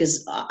 and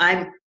because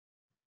I'm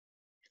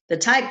the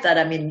type that,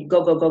 I mean,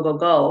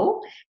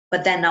 go.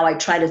 But then now I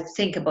try to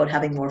think about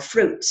having more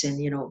fruits and,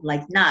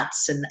 like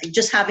nuts and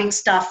just having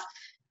stuff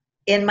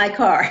in my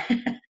car,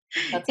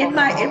 in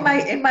my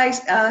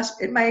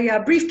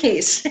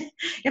briefcase,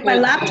 in my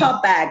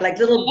laptop bag, like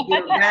little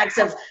bags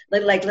of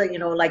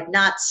like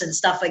nuts and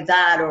stuff like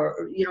that,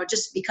 or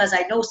just because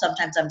I know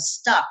sometimes I'm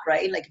stuck,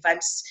 right? Like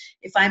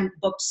if I'm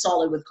booked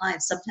solid with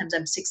clients, sometimes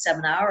I'm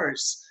 6-7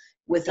 hours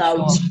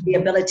without the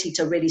ability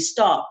to really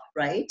stop,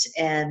 right?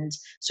 And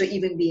so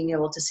even being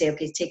able to say,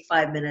 okay, take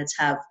 5 minutes,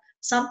 have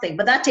something,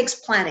 but that takes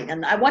planning.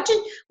 And I want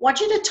you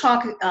to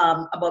talk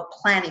about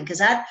planning, because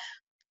that,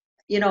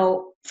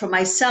 for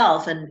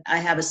myself, and I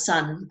have a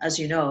son, as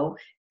you know,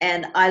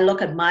 and I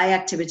look at my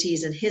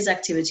activities and his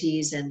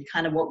activities and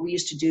kind of what we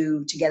used to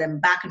do to get him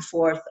back and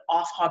forth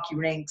off hockey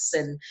rinks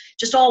and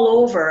just all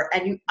over.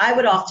 And I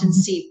would often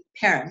see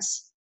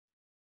parents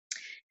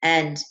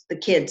and the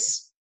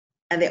kids,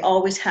 and they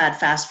always had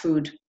fast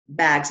food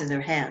bags in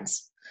their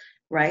hands,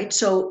 right?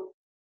 So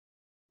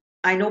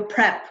I know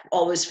prep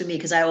always for me,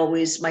 because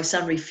my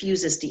son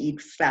refuses to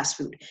eat fast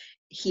food.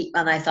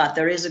 And I thought,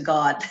 there is a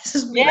God. This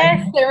is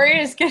yes, there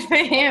is. Good for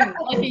him.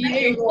 Lucky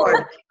you.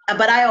 Lord.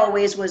 But I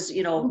always was,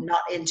 not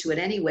into it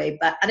anyway.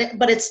 But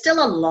it's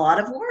still a lot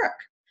of work.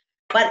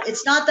 But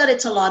it's not that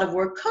it's a lot of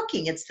work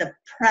cooking. It's the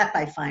prep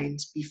I find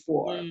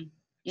before.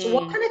 So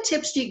what kind of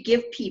tips do you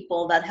give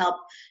people that help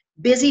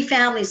busy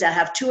families that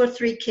have 2 or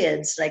 3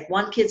 kids, like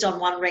one kid's on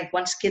one rink,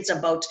 one kid's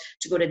about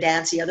to go to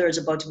dance, the other is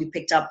about to be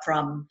picked up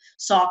from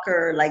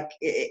soccer. Like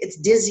it's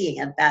dizzying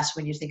at best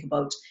when you think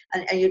about,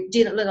 and you're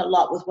dealing a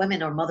lot with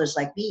women or mothers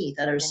like me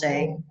that are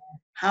saying,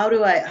 how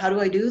do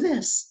I do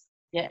this?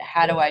 Yeah,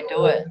 how do I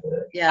do it?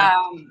 Yeah.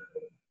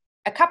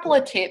 A couple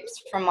of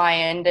tips from my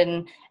end,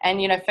 and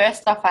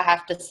first off, I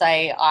have to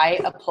say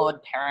I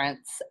applaud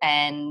parents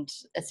and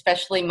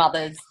especially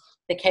mothers.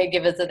 the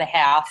caregivers of the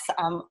house.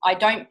 I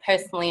don't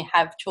personally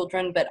have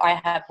children, but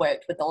I have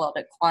worked with a lot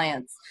of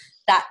clients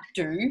that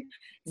do.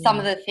 Some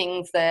of the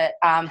things that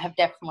have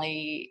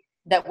definitely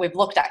that we've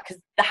looked at, because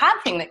the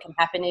hard thing that can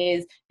happen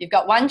is you've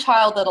got one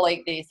child that'll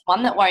eat this,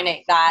 one that won't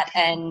eat that,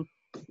 and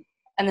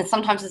then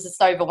sometimes it's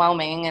just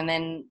overwhelming, and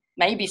then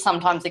maybe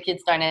sometimes the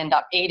kids don't end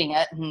up eating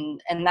it,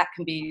 and that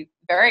can be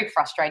very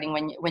frustrating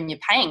when you're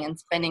paying and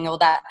spending all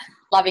that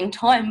loving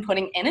time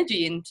putting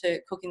energy into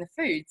cooking the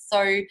food.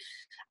 So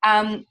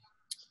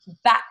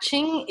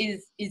batching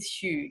is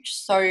huge.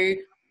 So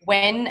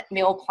when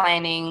meal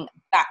planning,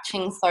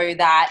 batching so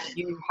that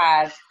you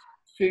have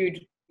food,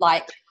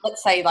 like,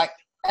 let's say, like,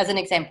 as an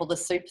example, the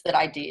soup that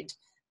I did,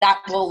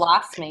 that will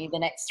last me the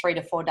next 3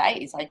 to 4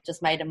 days. I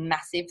just made a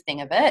massive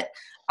thing of it.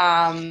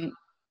 I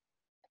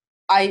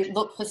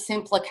look for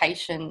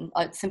simplification,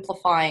 like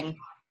simplifying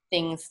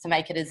things to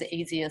make it as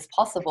easy as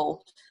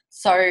possible.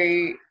 So,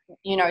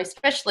 you know,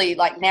 especially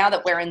like now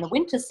that we're in the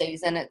winter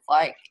season, it's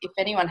like if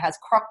anyone has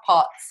crock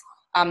pots,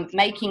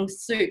 making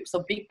soups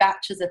or big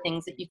batches of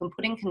things that you can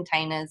put in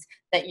containers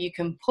that you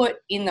can put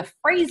in the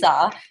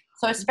freezer.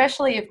 So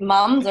especially if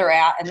mums are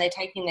out and they're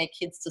taking their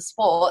kids to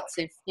sports,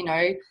 if, you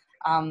know,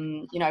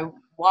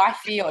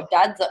 wifey or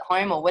dad's at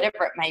home or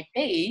whatever it may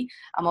be,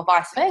 or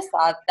vice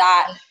versa,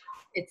 that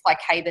it's like,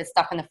 hey, there's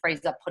stuff in the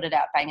freezer, put it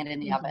out, bang it in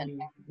the oven,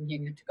 and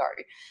you're good to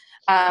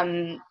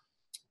go.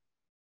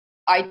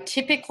 I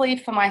typically,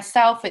 for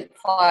myself, it's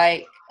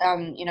like,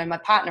 you know, my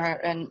partner,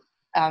 and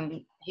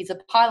he's a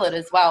pilot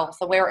as well,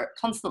 so we're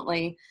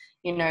constantly,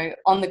 you know,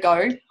 on the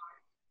go.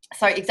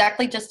 So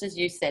exactly just as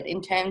you said,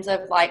 in terms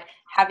of like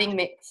having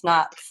mixed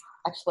nuts,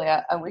 actually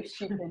I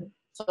wish you could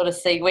sort of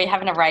see, we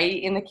have an array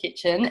in the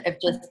kitchen of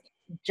just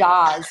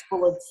jars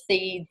full of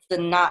seeds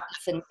and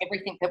nuts and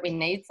everything that we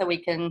need, so we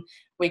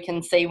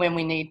can see when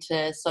we need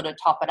to sort of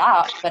top it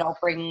up. But I'll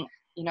bring,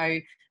 you know,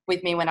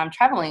 with me when I'm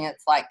traveling,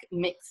 it's like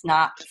mixed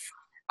nuts.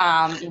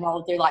 You know,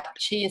 I'll do like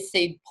chia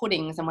seed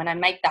puddings, and when I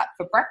make that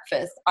for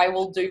breakfast, I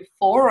will do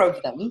 4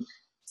 of them,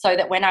 so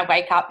that when I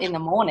wake up in the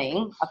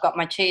morning, I've got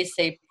my chia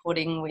seed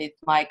pudding with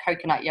my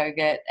coconut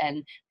yogurt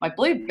and my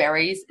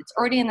blueberries. It's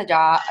already in the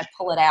jar. I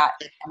pull it out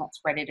and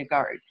it's ready to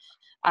go.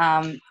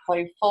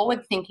 So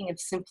forward thinking of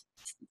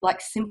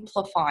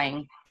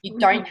simplifying. You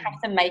don't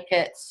have to make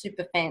it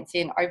super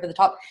fancy and over the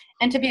top.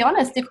 And to be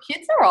honest, if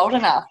kids are old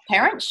enough,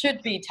 parents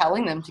should be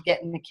telling them to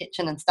get in the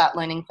kitchen and start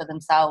learning for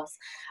themselves.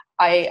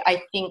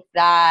 I think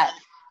that,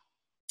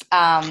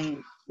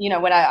 you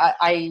know, when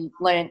I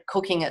learned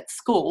cooking at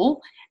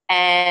school,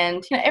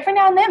 and, you know, every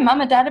now and then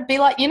mum and dad would be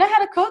like, you know how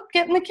to cook,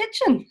 get in the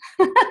kitchen.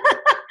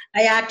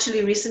 I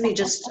actually recently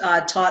just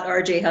taught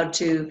RJ how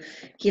to,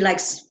 he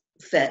likes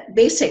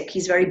basic.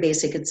 He's very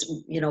basic. It's,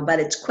 you know, but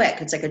it's quick.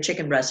 It's like a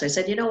chicken breast. So I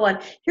said, you know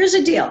what, here's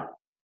a deal.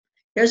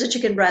 Here's a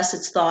chicken breast.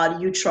 It's thawed.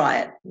 You try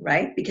it,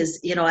 right? Because,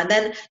 you know, and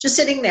then just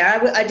sitting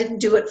there, I didn't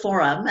do it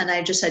for him. And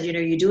I just said, you know,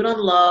 you do it on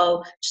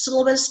low, just a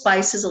little bit of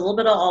spices, a little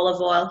bit of olive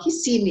oil.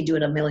 He's seen me do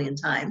it a million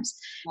times.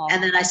 Wow.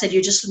 And then I said,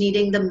 you're just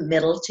needing the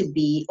middle to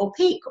be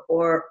opaque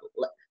or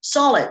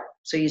solid.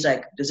 So he's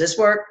like, does this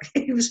work?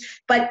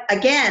 But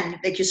again,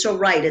 like, you're so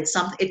right.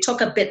 It took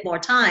a bit more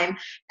time.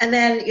 And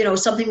then, you know,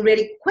 something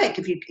really quick.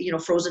 If you know,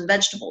 frozen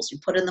vegetables, you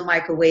put in the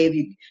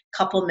microwave,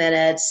 couple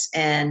minutes,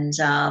 and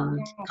a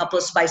couple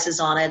of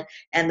spices on it.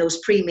 And those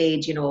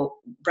pre-made, you know,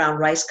 brown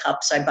rice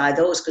cups, I buy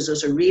those because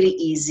those are really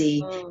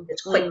easy.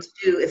 It's quick to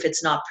do if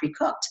it's not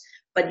pre-cooked.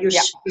 But you're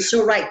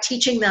so right,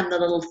 teaching them the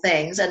little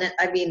things. And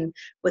I mean,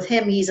 with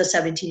him, he's a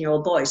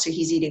 17-year-old boy, so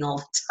he's eating all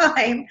the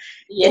time.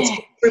 Yeah.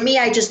 For me,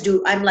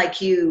 I'm like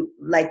you,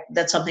 like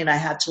that's something I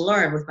had to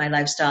learn with my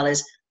lifestyle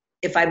is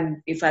if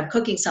I'm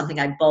cooking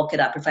something, I bulk it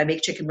up. If I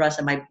make chicken breast,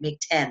 I might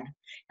make 10.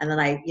 And then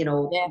I, you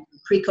know,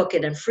 pre-cook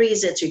it and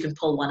freeze it so you can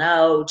pull one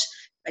out.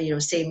 You know,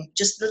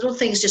 just little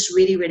things, just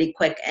really, really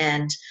quick.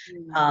 And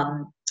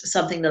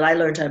something that I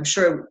learned, I'm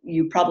sure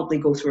you probably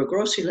go through a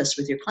grocery list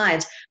with your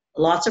clients,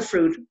 lots of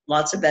fruit,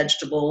 lots of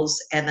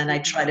vegetables, and then I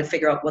try to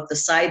figure out what the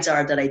sides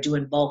are that I do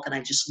in bulk, and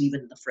I just leave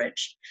it in the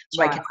fridge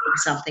so I can make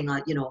something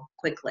on, you know,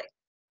 quickly.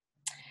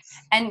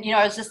 And, you know,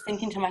 I was just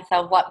thinking to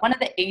myself, like, one of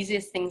the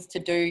easiest things to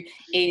do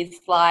is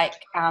like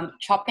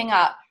chopping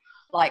up,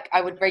 like I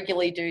would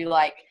regularly do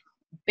like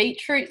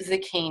beetroot,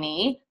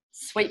 zucchini,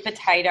 sweet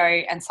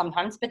potato, and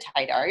sometimes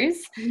potatoes.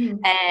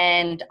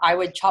 And I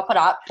would chop it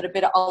up, put a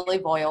bit of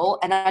olive oil,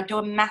 and I'd do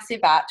a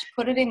massive batch,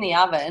 put it in the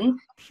oven,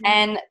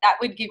 and that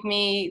would give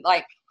me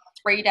like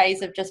 3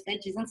 days of just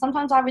veggies. And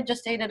sometimes I would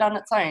just eat it on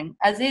its own,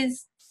 as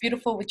is,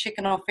 beautiful with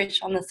chicken or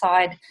fish on the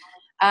side.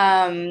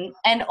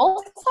 And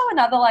also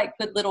another like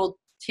good little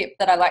tip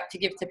that I like to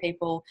give to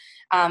people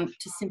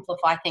to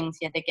simplify things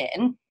yet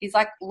again is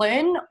like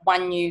learn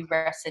one new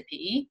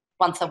recipe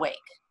once a week.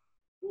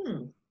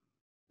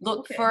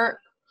 Look for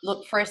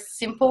a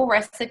simple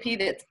recipe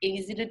that's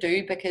easy to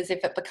do, because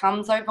if it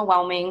becomes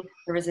overwhelming,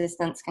 the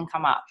resistance can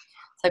come up.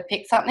 So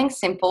pick something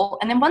simple,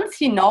 and then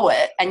once you know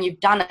it and you've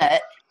done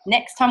it,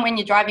 next time when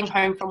you're driving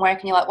home from work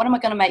and you're like, what am I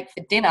going to make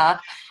for dinner?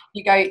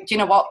 You go, do you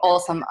know what?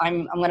 Awesome.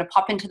 I'm going to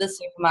pop into the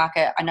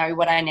supermarket. I know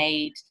what I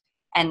need.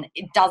 and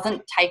it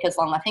doesn't take as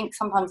long. I think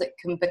sometimes it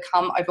can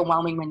become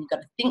overwhelming when you've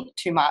got to think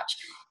too much.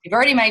 You've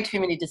already made too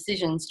many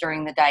decisions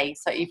during the day.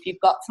 So if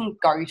you've got some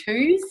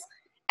go-tos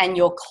and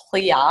you're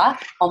clear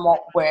on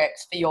what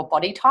works for your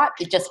body type,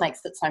 it just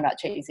makes it so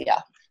much easier.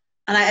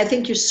 And I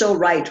think you're so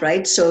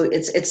right? So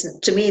it's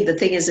to me, the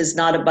thing is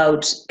not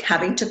about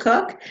having to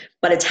cook,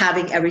 but it's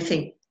having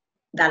everything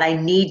that I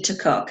need to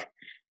cook.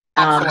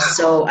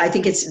 So I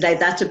think it's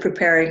that's a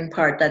preparing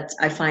part that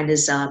I find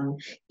is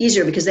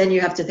easier, because then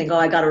you have to think, oh,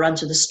 I got to run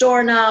to the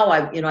store now.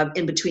 I'm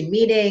in between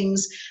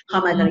meetings. How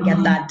am I going to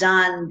get that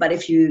done? But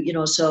if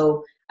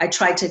so I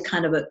try to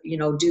kind of,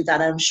 do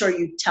that. I'm sure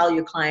you tell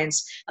your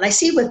clients, and I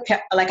see like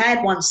I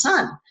had one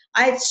son.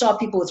 I saw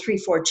people with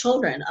 3-4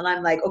 children, and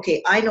I'm like,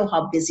 okay, I know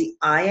how busy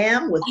I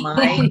am with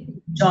my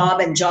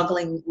job and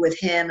juggling with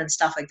him and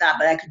stuff like that.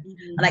 But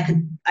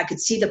I could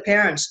see the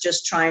parents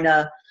just trying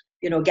to,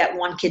 get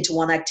one kid to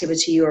one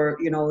activity, or,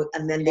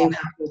 and then they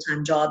have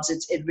full-time jobs.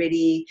 It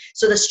really,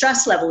 so the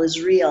stress level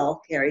is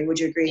real, Kerrie, would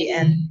you agree?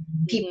 And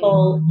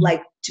people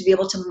like to be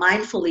able to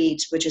mindful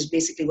eat, which is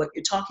basically what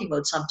you're talking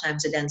about.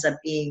 Sometimes it ends up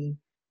being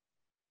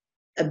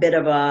a bit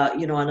of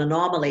an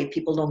anomaly.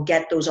 People don't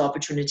get those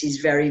opportunities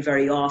very,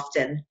 very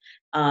often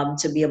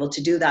to be able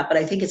to do that. But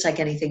I think it's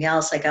like anything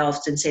else. Like I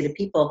often say to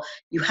people,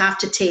 you have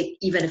to take,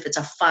 even if it's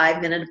a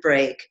 5-minute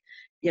break,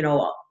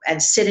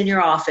 and sit in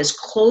your office,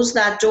 close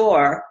that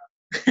door,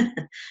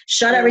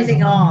 shut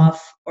everything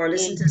off, or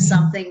listen to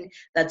something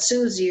that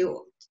soothes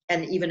you.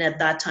 And even at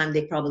that time,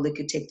 they probably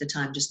could take the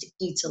time just to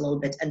eat a little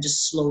bit and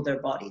just slow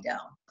their body down.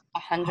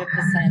 100%.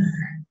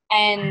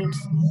 And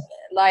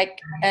like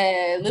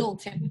a little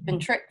tip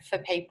and trick for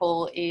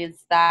people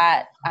is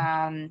that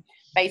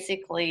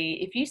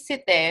basically if you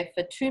sit there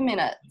for 2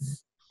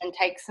 minutes and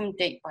take some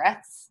deep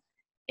breaths,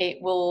 it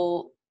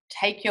will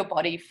take your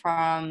body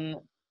from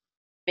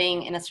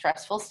being in a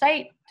stressful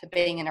state to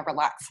being in a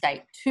relaxed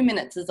state. 2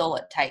 minutes is all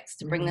it takes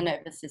to bring the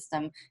nervous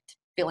system to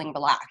feeling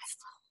relaxed.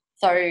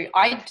 So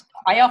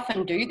I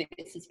often do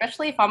this,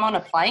 especially if I'm on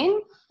a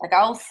plane. Like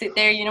I'll sit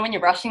there, when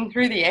you're rushing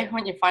through the air,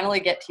 when you finally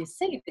get to your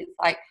seat, it's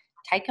like,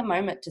 take a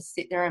moment to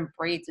sit there and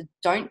breathe.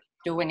 Don't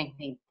do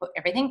anything. Put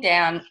everything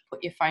down,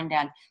 put your phone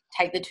down.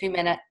 Take the 2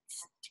 minutes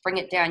to bring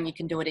it down. You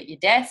can do it at your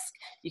desk.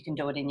 You can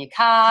do it in your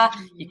car.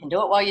 You can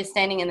do it while you're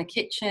standing in the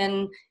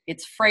kitchen.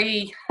 It's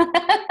free.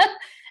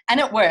 And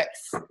it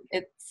works.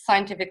 It's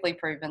scientifically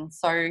proven.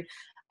 So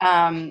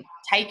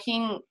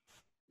taking,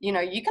 you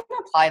can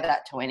apply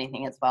that to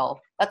anything as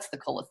well. That's the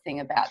coolest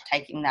thing about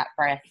taking that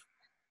breath.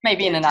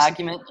 Maybe in an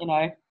argument, And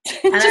I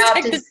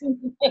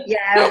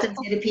often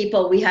say to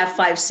people, we have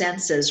 5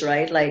 senses,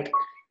 right? Like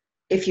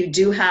if you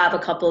do have a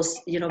couple,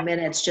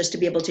 minutes just to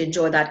be able to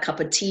enjoy that cup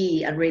of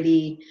tea and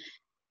really,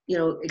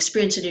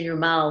 experience it in your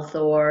mouth,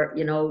 or,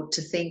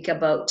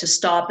 to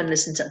stop and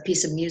listen to a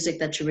piece of music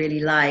that you really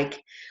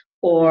like,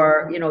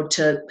 or,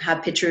 to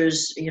have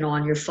pictures,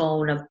 on your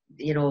phone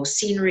of,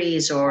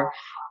 sceneries, or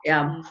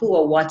who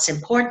or what's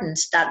important,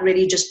 that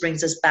really just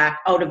brings us back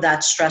out of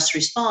that stress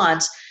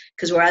response,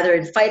 because we're either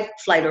in fight,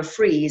 flight, or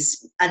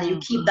freeze, and you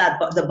keep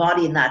the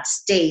body in that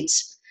state.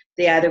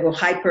 They either go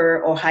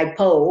hyper or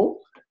hypo,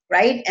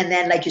 right? And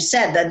then, like you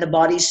said, then the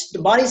body's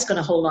going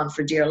to hold on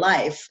for dear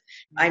life.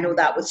 I know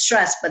that with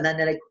stress, but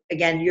then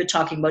again, you're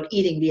talking about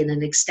eating being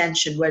an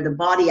extension, where the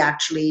body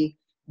actually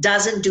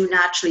doesn't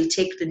naturally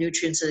take the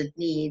nutrients that it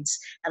needs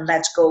and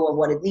lets go of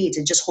what it needs.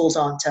 It just holds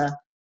on to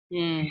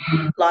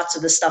lots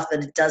of the stuff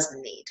that it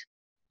doesn't need.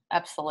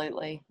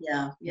 Absolutely.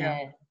 Yeah.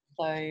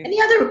 So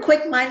any other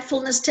quick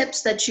mindfulness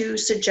tips that you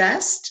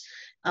suggest,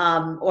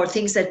 or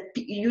things that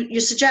you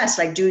suggest?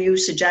 Like, do you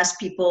suggest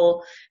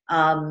people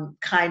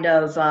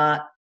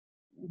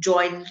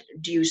join?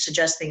 Do you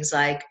suggest things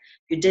like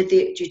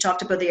you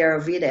talked about the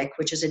Ayurvedic,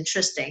 which is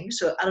interesting.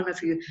 So I don't know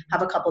if you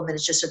have a couple of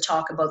minutes just to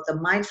talk about the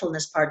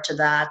mindfulness part to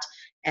that,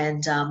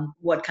 and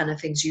what kind of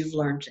things you've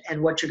learned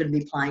and what you're going to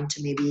be applying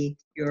to maybe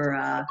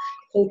your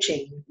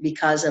coaching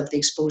because of the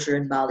exposure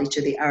in Bali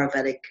to the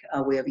Ayurvedic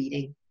way of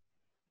eating.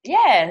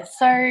 Yeah,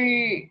 so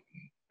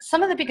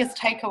some of the biggest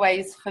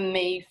takeaways for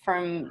me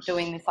from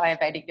doing this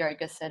Ayurvedic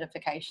yoga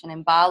certification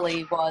in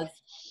Bali was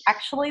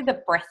actually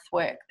the breath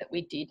work that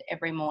we did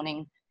every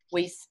morning.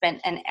 We spent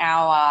an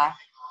hour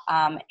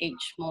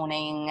each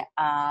morning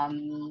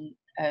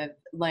of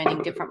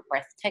learning different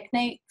breath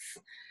techniques.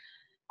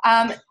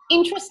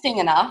 Interesting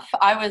enough,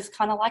 I was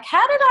kind of like,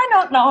 how did I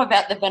not know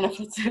about the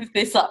benefits of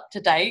this up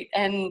to date?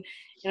 And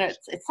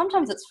it's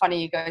sometimes it's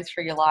funny, you go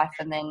through your life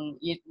and then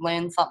you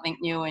learn something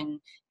new and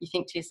you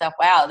think to yourself,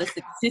 wow, this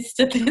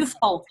existed this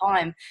whole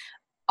time.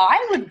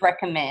 I would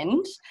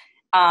recommend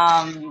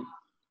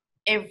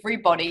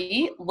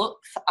everybody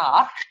looks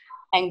up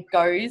and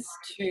goes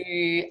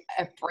to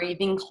a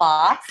breathing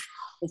class.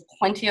 There's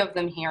plenty of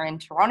them here in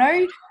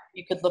Toronto.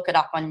 You could look it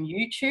up on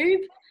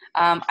YouTube.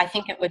 I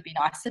think it would be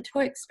nicer to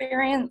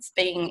experience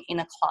being in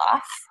a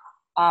class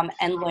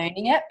and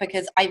learning it,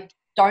 because I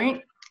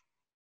don't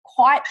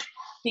quite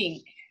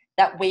think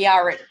that we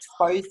are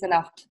exposed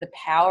enough to the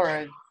power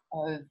of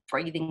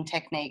breathing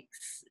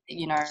techniques,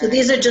 So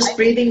these are just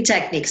breathing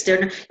techniques.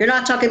 You're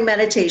not talking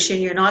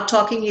meditation. You're not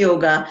talking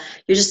yoga.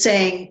 You're just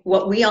saying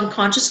what we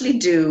unconsciously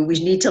do, we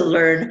need to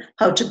learn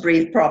how to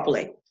breathe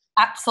properly.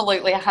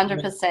 Absolutely,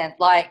 100%.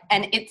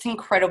 And it's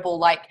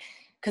incredible,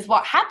 because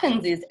what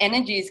happens is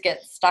energies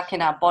get stuck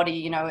in our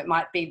body. It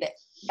might be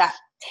that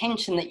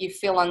tension that you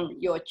feel on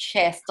your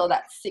chest, or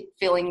that sick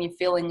feeling you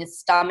feel in your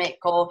stomach,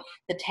 or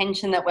the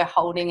tension that we're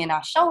holding in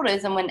our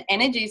shoulders. And when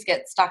energies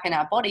get stuck in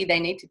our body, they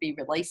need to be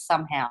released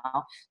somehow.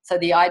 So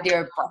the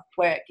idea of breath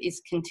work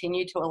is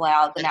continue to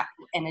allow the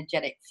natural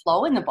energetic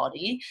flow in the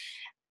body.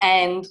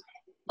 And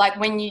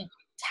when you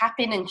tap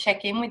in and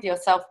check in with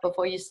yourself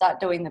before you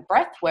start doing the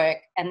breath work,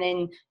 and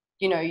then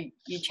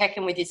you check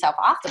in with yourself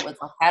afterwards,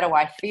 how do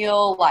I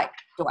feel?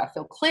 Do I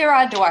feel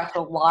clearer? Do I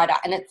feel lighter?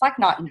 And it's like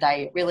night and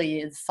day. It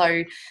really is.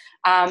 So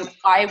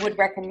I would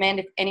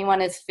recommend, if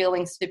anyone is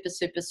feeling super,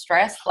 super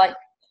stressed,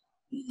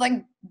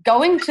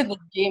 going to the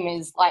gym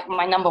is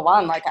my number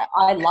one.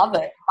 I love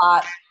it,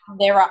 but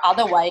there are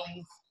other ways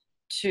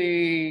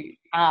to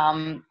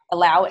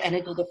allow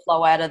energy to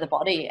flow out of the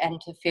body and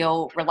to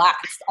feel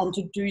relaxed and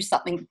to do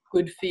something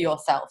good for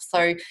yourself.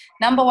 So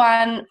number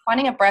one,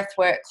 finding a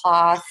breathwork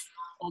class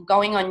or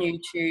going on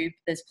YouTube.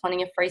 There's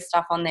plenty of free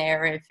stuff on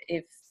there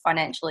if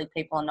financially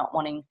people are not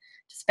wanting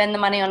to spend the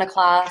money on a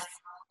class.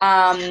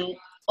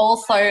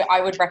 Also,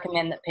 I would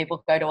recommend that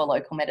people go to a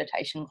local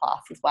meditation class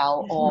as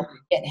well, or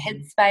get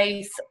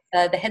Headspace,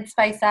 the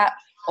Headspace app,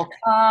 or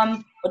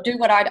Calm, or do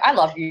what I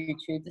love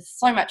YouTube. There's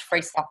so much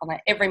free stuff on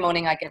there. Every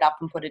morning I get up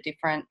and put a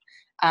different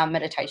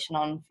meditation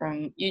on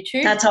from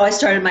YouTube. That's how I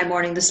started my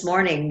morning this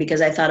morning,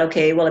 because I thought,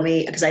 okay, well,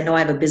 because I know I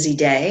have a busy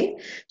day.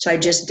 So I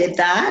just did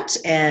that.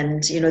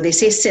 And, they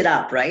say sit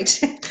up, right?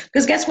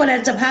 Because guess what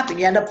ends up happening?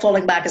 You end up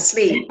falling back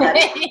asleep. But,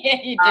 yeah,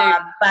 you do.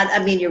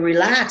 But you're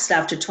relaxed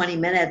after 20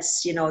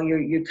 minutes,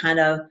 you kind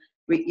of,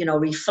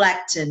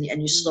 reflect and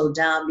you slow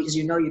down, because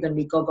you're going to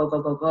be go, go,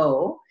 go, go,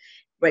 go,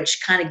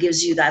 which kind of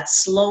gives you that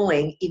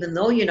slowing, even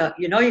though you're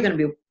going to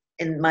be,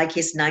 in my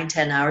case,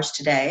 9-10 hours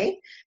today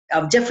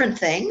of different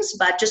things,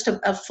 but just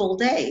a full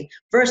day.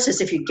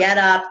 Versus if you get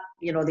up,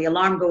 the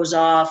alarm goes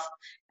off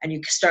and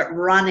you start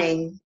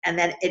running, and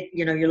then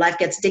your life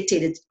gets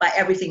dictated by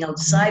everything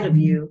outside of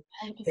you.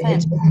 And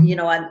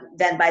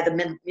then by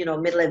the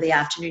middle of the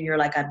afternoon, you're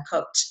like, I'm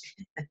cooked.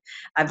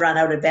 I've run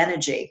out of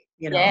energy.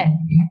 Yeah.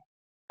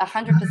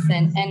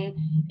 100%. And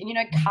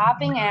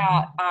carving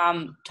out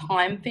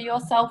time for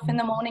yourself in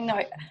the morning.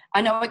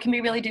 I know it can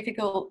be really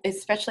difficult,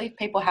 especially if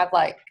people have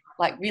like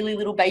really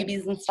little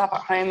babies and stuff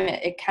at home.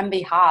 It can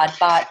be hard,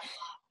 but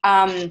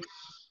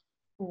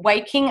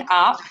waking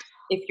up,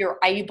 if you're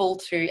able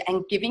to,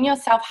 and giving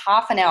yourself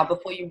half an hour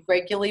before you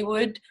regularly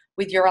would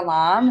with your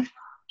alarm,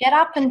 get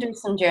up and do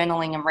some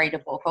journaling and read a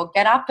book, or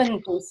get up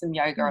and do some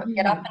yoga, or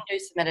get up and do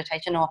some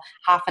meditation, or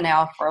half an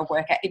hour for a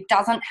workout. It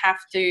doesn't have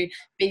to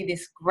be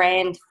this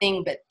grand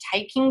thing, but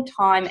taking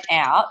time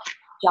out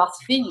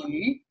just for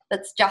you,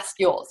 that's just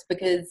yours,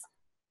 because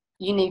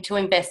you need to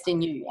invest in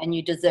you and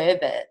you deserve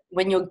it.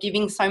 When you're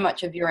giving so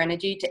much of your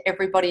energy to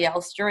everybody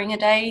else during a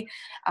day,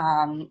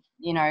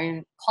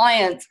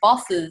 clients,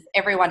 bosses,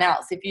 everyone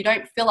else, if you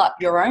don't fill up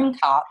your own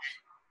cup,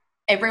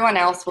 everyone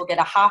else will get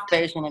a half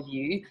version of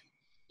you.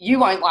 You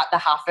won't like the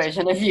half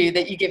version of you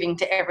that you're giving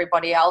to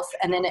everybody else.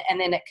 And then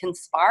it can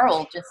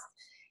spiral just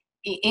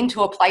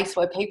into a place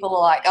where people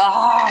are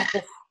like,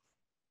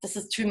 this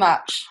is too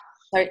much.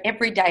 So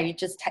every day,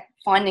 just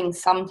finding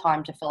some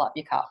time to fill up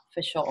your cup,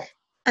 for sure.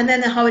 And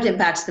then how it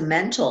impacts the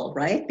mental,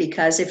 right?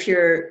 Because if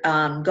you're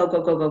go,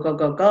 go, go, go, go,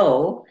 go,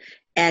 go,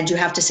 and you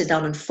have to sit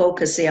down and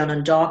focus, say, on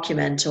a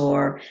document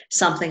or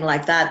something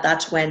like that,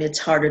 that's when it's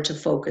harder to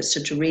focus.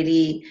 So to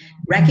really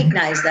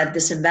recognize that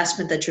this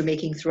investment that you're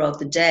making throughout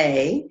the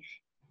day,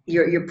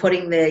 you're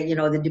putting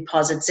the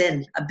deposits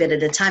in a bit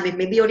at a time. It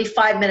may be only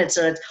 5 minutes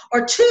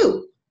or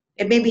 2.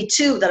 It may be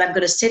 2 that I'm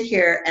going to sit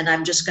here and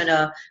I'm just going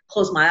to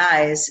close my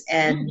eyes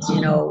and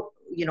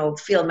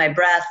feel my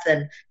breath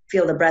and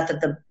feel the breath at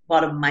the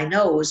bottom of my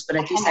nose, but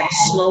at least I'm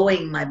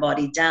slowing my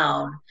body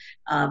down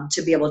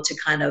to be able to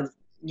kind of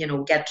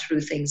get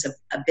through things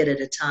a bit at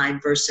a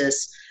time,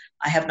 versus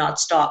I have not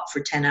stopped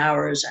for 10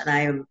 hours and I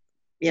am,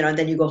 and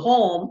then you go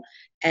home,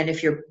 and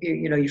if your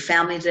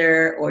family's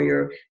there or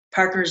your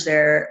partner's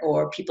there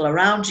or people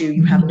around you,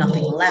 you have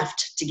nothing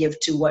left to give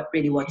to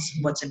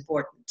what's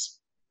important.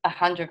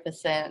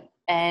 100%.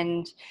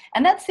 And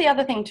that's the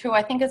other thing too,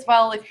 I think, as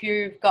well, if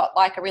you've got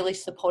like a really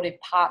supportive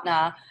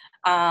partner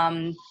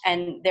and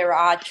there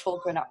are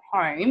children at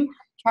home,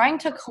 trying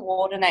to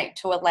coordinate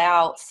to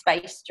allow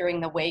space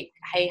during the week.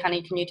 Hey,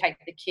 honey, can you take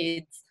the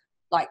kids?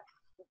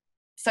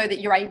 So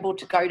that you're able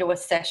to go to a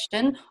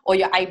session, or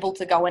you're able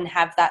to go and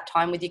have that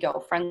time with your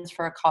girlfriends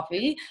for a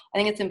coffee. I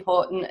think it's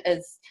important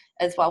as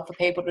well for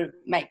people to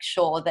make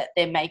sure that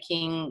they're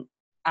making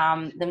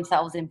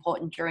themselves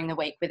important during the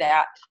week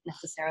without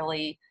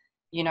necessarily,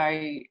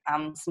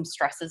 some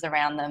stresses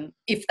around them,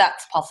 if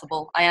that's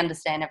possible. I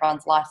understand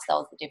everyone's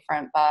lifestyles are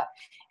different, but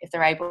if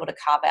they're able to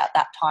carve out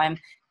that time,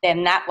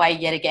 then that way,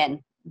 yet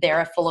again,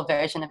 they're a fuller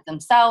version of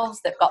themselves.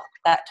 They've got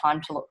that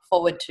time to look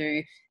forward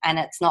to, and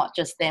it's not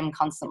just them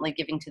constantly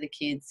giving to the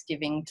kids,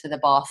 giving to the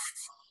boss.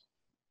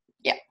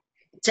 Yeah.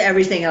 To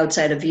everything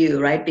outside of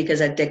you, right? Because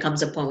there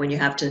comes a point when you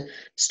have to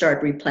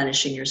start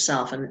replenishing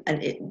yourself. And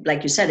it,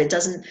 like you said, it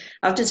doesn't,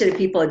 I often say to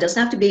people, it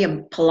doesn't have to be a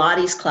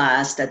Pilates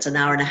class that's an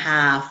hour and a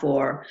half,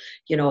 or,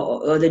 you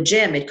know, or the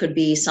gym. It could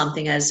be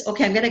something as,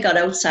 okay, I'm going to go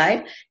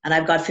outside and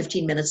I've got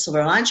 15 minutes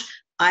for lunch.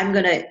 I'm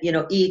going to, you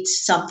know, eat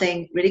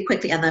something really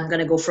quickly, and I'm going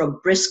to go for a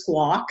brisk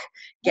walk,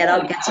 get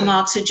out, get some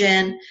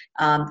oxygen.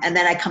 And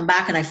then I come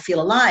back and I feel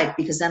alive,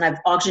 because then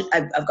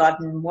I've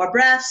gotten more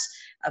breaths,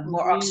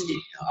 more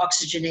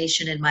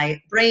oxygenation in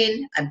my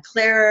brain. I'm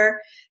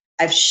clearer.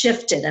 I've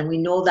shifted. And we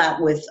know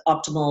that with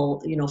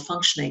optimal, you know,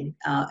 functioning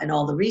and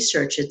all the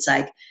research, it's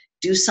like,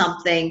 do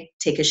something,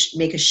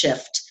 make a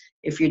shift.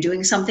 If you're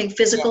doing something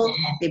physical,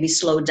 maybe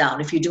slow down.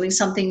 If you're doing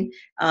something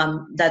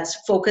that's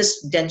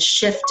focused, then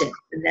shift it.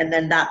 And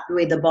then that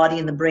way the body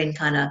and the brain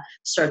kind of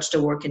starts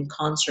to work in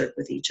concert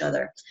with each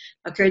other.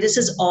 Okay, this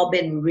has all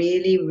been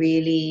really,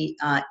 really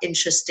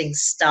interesting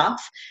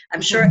stuff.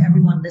 I'm sure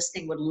everyone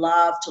listening would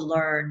love to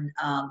learn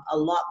a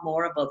lot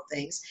more about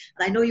things.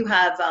 And I know you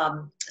have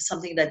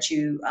something that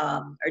you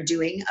are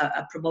doing,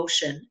 a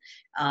promotion.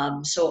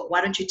 So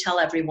why don't you tell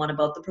everyone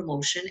about the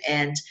promotion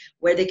and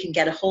where they can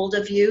get a hold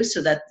of you,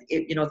 so that,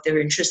 you know, if they're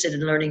interested in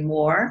learning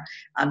more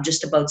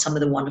just about some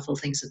of the wonderful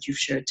things that you've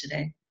shared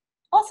today.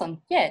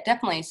 Awesome. Yeah,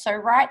 definitely. So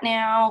right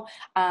now,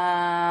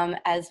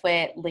 as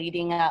we're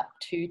leading up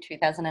to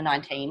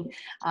 2019,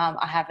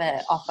 I have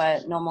an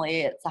offer.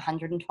 Normally it's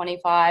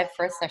 $125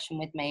 for a session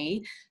with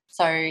me.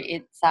 So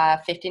it's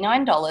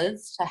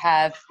 $59 to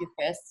have your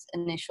first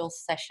initial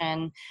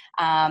session,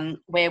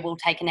 where we'll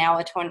take an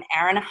hour to an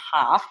hour and a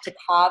half to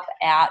carve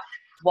out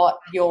what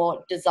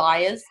your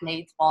desires,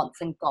 needs,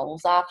 wants, and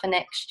goals are for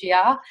next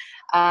year.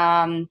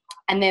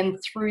 And then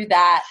through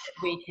that,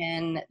 we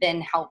can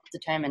then help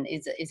determine,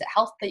 is it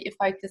health that you're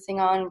focusing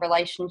on,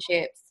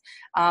 relationships?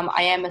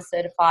 I am a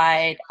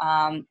certified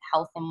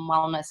health and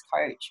wellness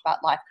coach,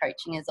 but life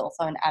coaching is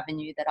also an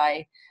avenue that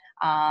I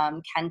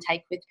can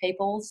take with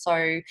people.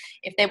 So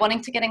if they're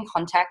wanting to get in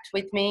contact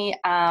with me,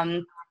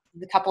 there's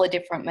a couple of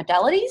different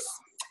modalities.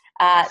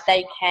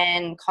 They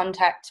can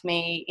contact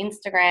me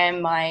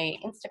Instagram. My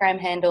Instagram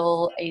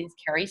handle is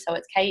Kerrie, so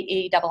it's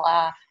KERRIEG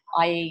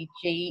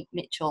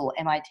Mitchell,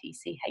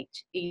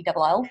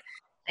 MITCHELL.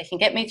 They can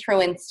get me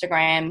through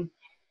Instagram.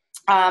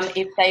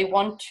 If they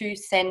want to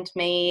send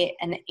me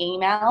an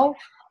email,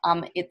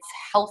 it's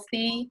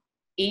healthy,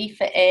 E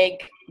for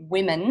egg,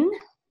 women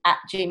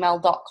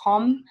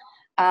 @gmail.com.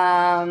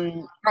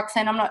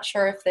 Roxanne, I'm not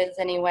sure if there's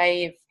any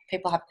way, if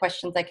people have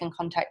questions, they can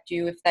contact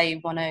you if they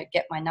want to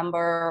get my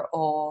number,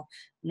 or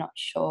I'm not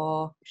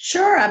sure.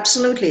 Sure,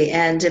 absolutely.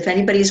 And if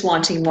anybody's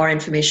wanting more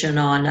information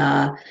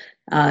on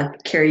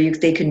Kerrie,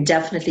 they can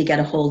definitely get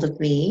a hold of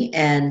me,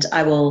 and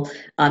I will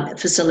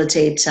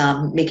facilitate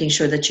making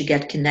sure that you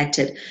get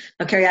connected.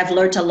 Now, Kerrie, I've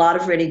learned a lot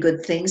of really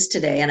good things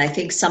today, and I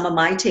think some of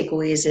my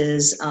takeaways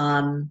is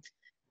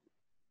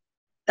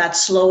that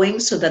slowing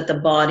so that the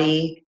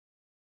body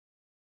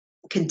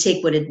can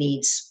take what it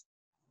needs.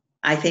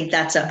 I think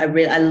that's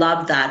I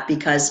love that,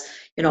 because,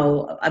 you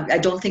know, I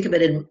don't think of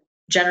it in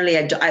generally.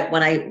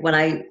 When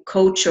I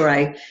coach or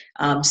I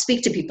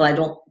speak to people, I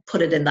don't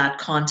put it in that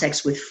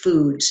context with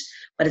food,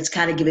 but it's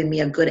kind of giving me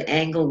a good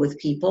angle with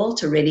people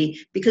to really,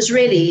 because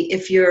really,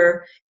 if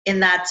you're in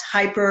that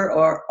hyper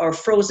or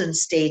frozen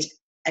state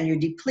and you're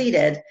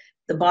depleted,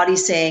 the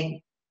body's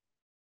saying,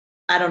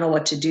 I don't know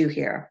what to do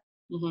here.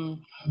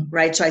 Mm-hmm.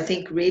 Right. So I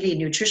think really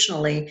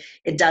nutritionally,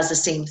 it does the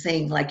same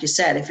thing. Like you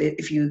said,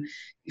 if you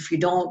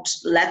don't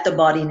let the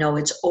body know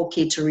it's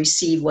okay to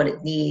receive what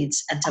it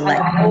needs and to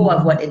let go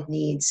of what it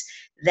needs,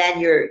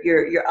 then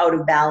you're out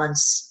of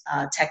balance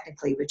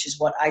technically, which is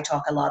what I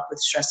talk a lot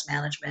with stress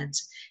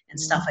management and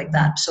stuff like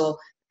that. So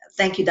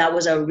thank you. That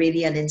was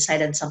really an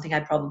insight, and something I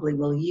probably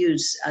will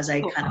use as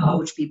I kind of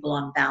coach people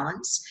on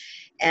balance,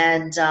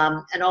 and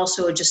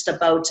also just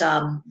about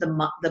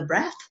the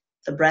breath.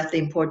 The breath, the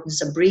importance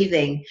of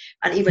breathing,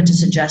 and even to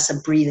suggest a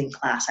breathing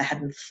class. I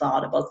hadn't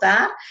thought about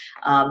that.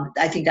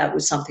 I think that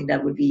was something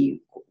that would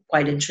be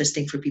quite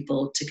interesting for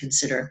people to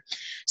consider.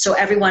 So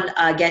everyone,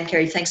 again,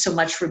 Kerrie, thanks so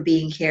much for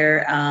being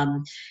here.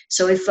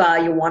 So if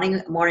you're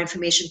wanting more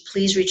information,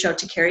 please reach out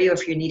to Kerrie, or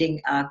if you're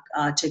needing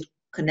to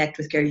connect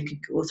with Kerrie, you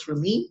can go through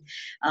me.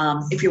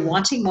 If you're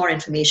wanting more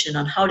information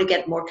on how to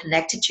get more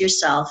connected to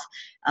yourself,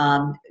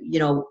 you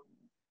know,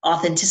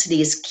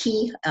 authenticity is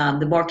key.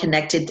 The more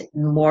connected,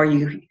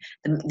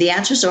 the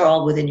answers are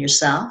all within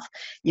yourself.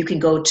 You can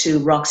go to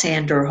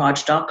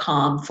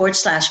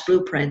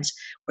roxannederhodge.com/blueprint,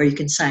 where you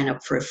can sign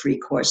up for a free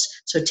course.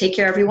 So take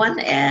care,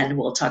 everyone, and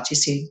we'll talk to you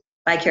soon.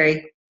 Bye,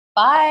 Kerrie.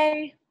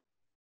 Bye.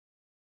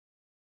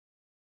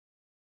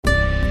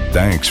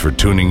 Thanks for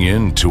tuning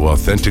in to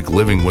Authentic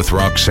Living with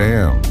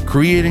Roxanne,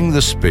 creating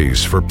the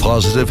space for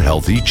positive,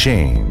 healthy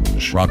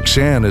change.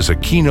 Roxanne is a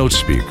keynote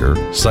speaker,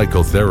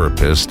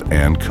 psychotherapist,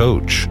 and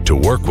coach. To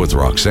work with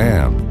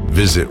Roxanne,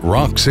 visit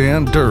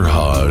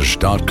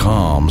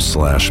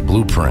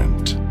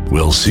roxannederhodge.com/blueprint.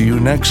 We'll see you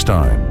next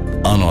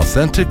time on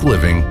Authentic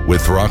Living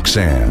with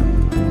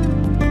Roxanne.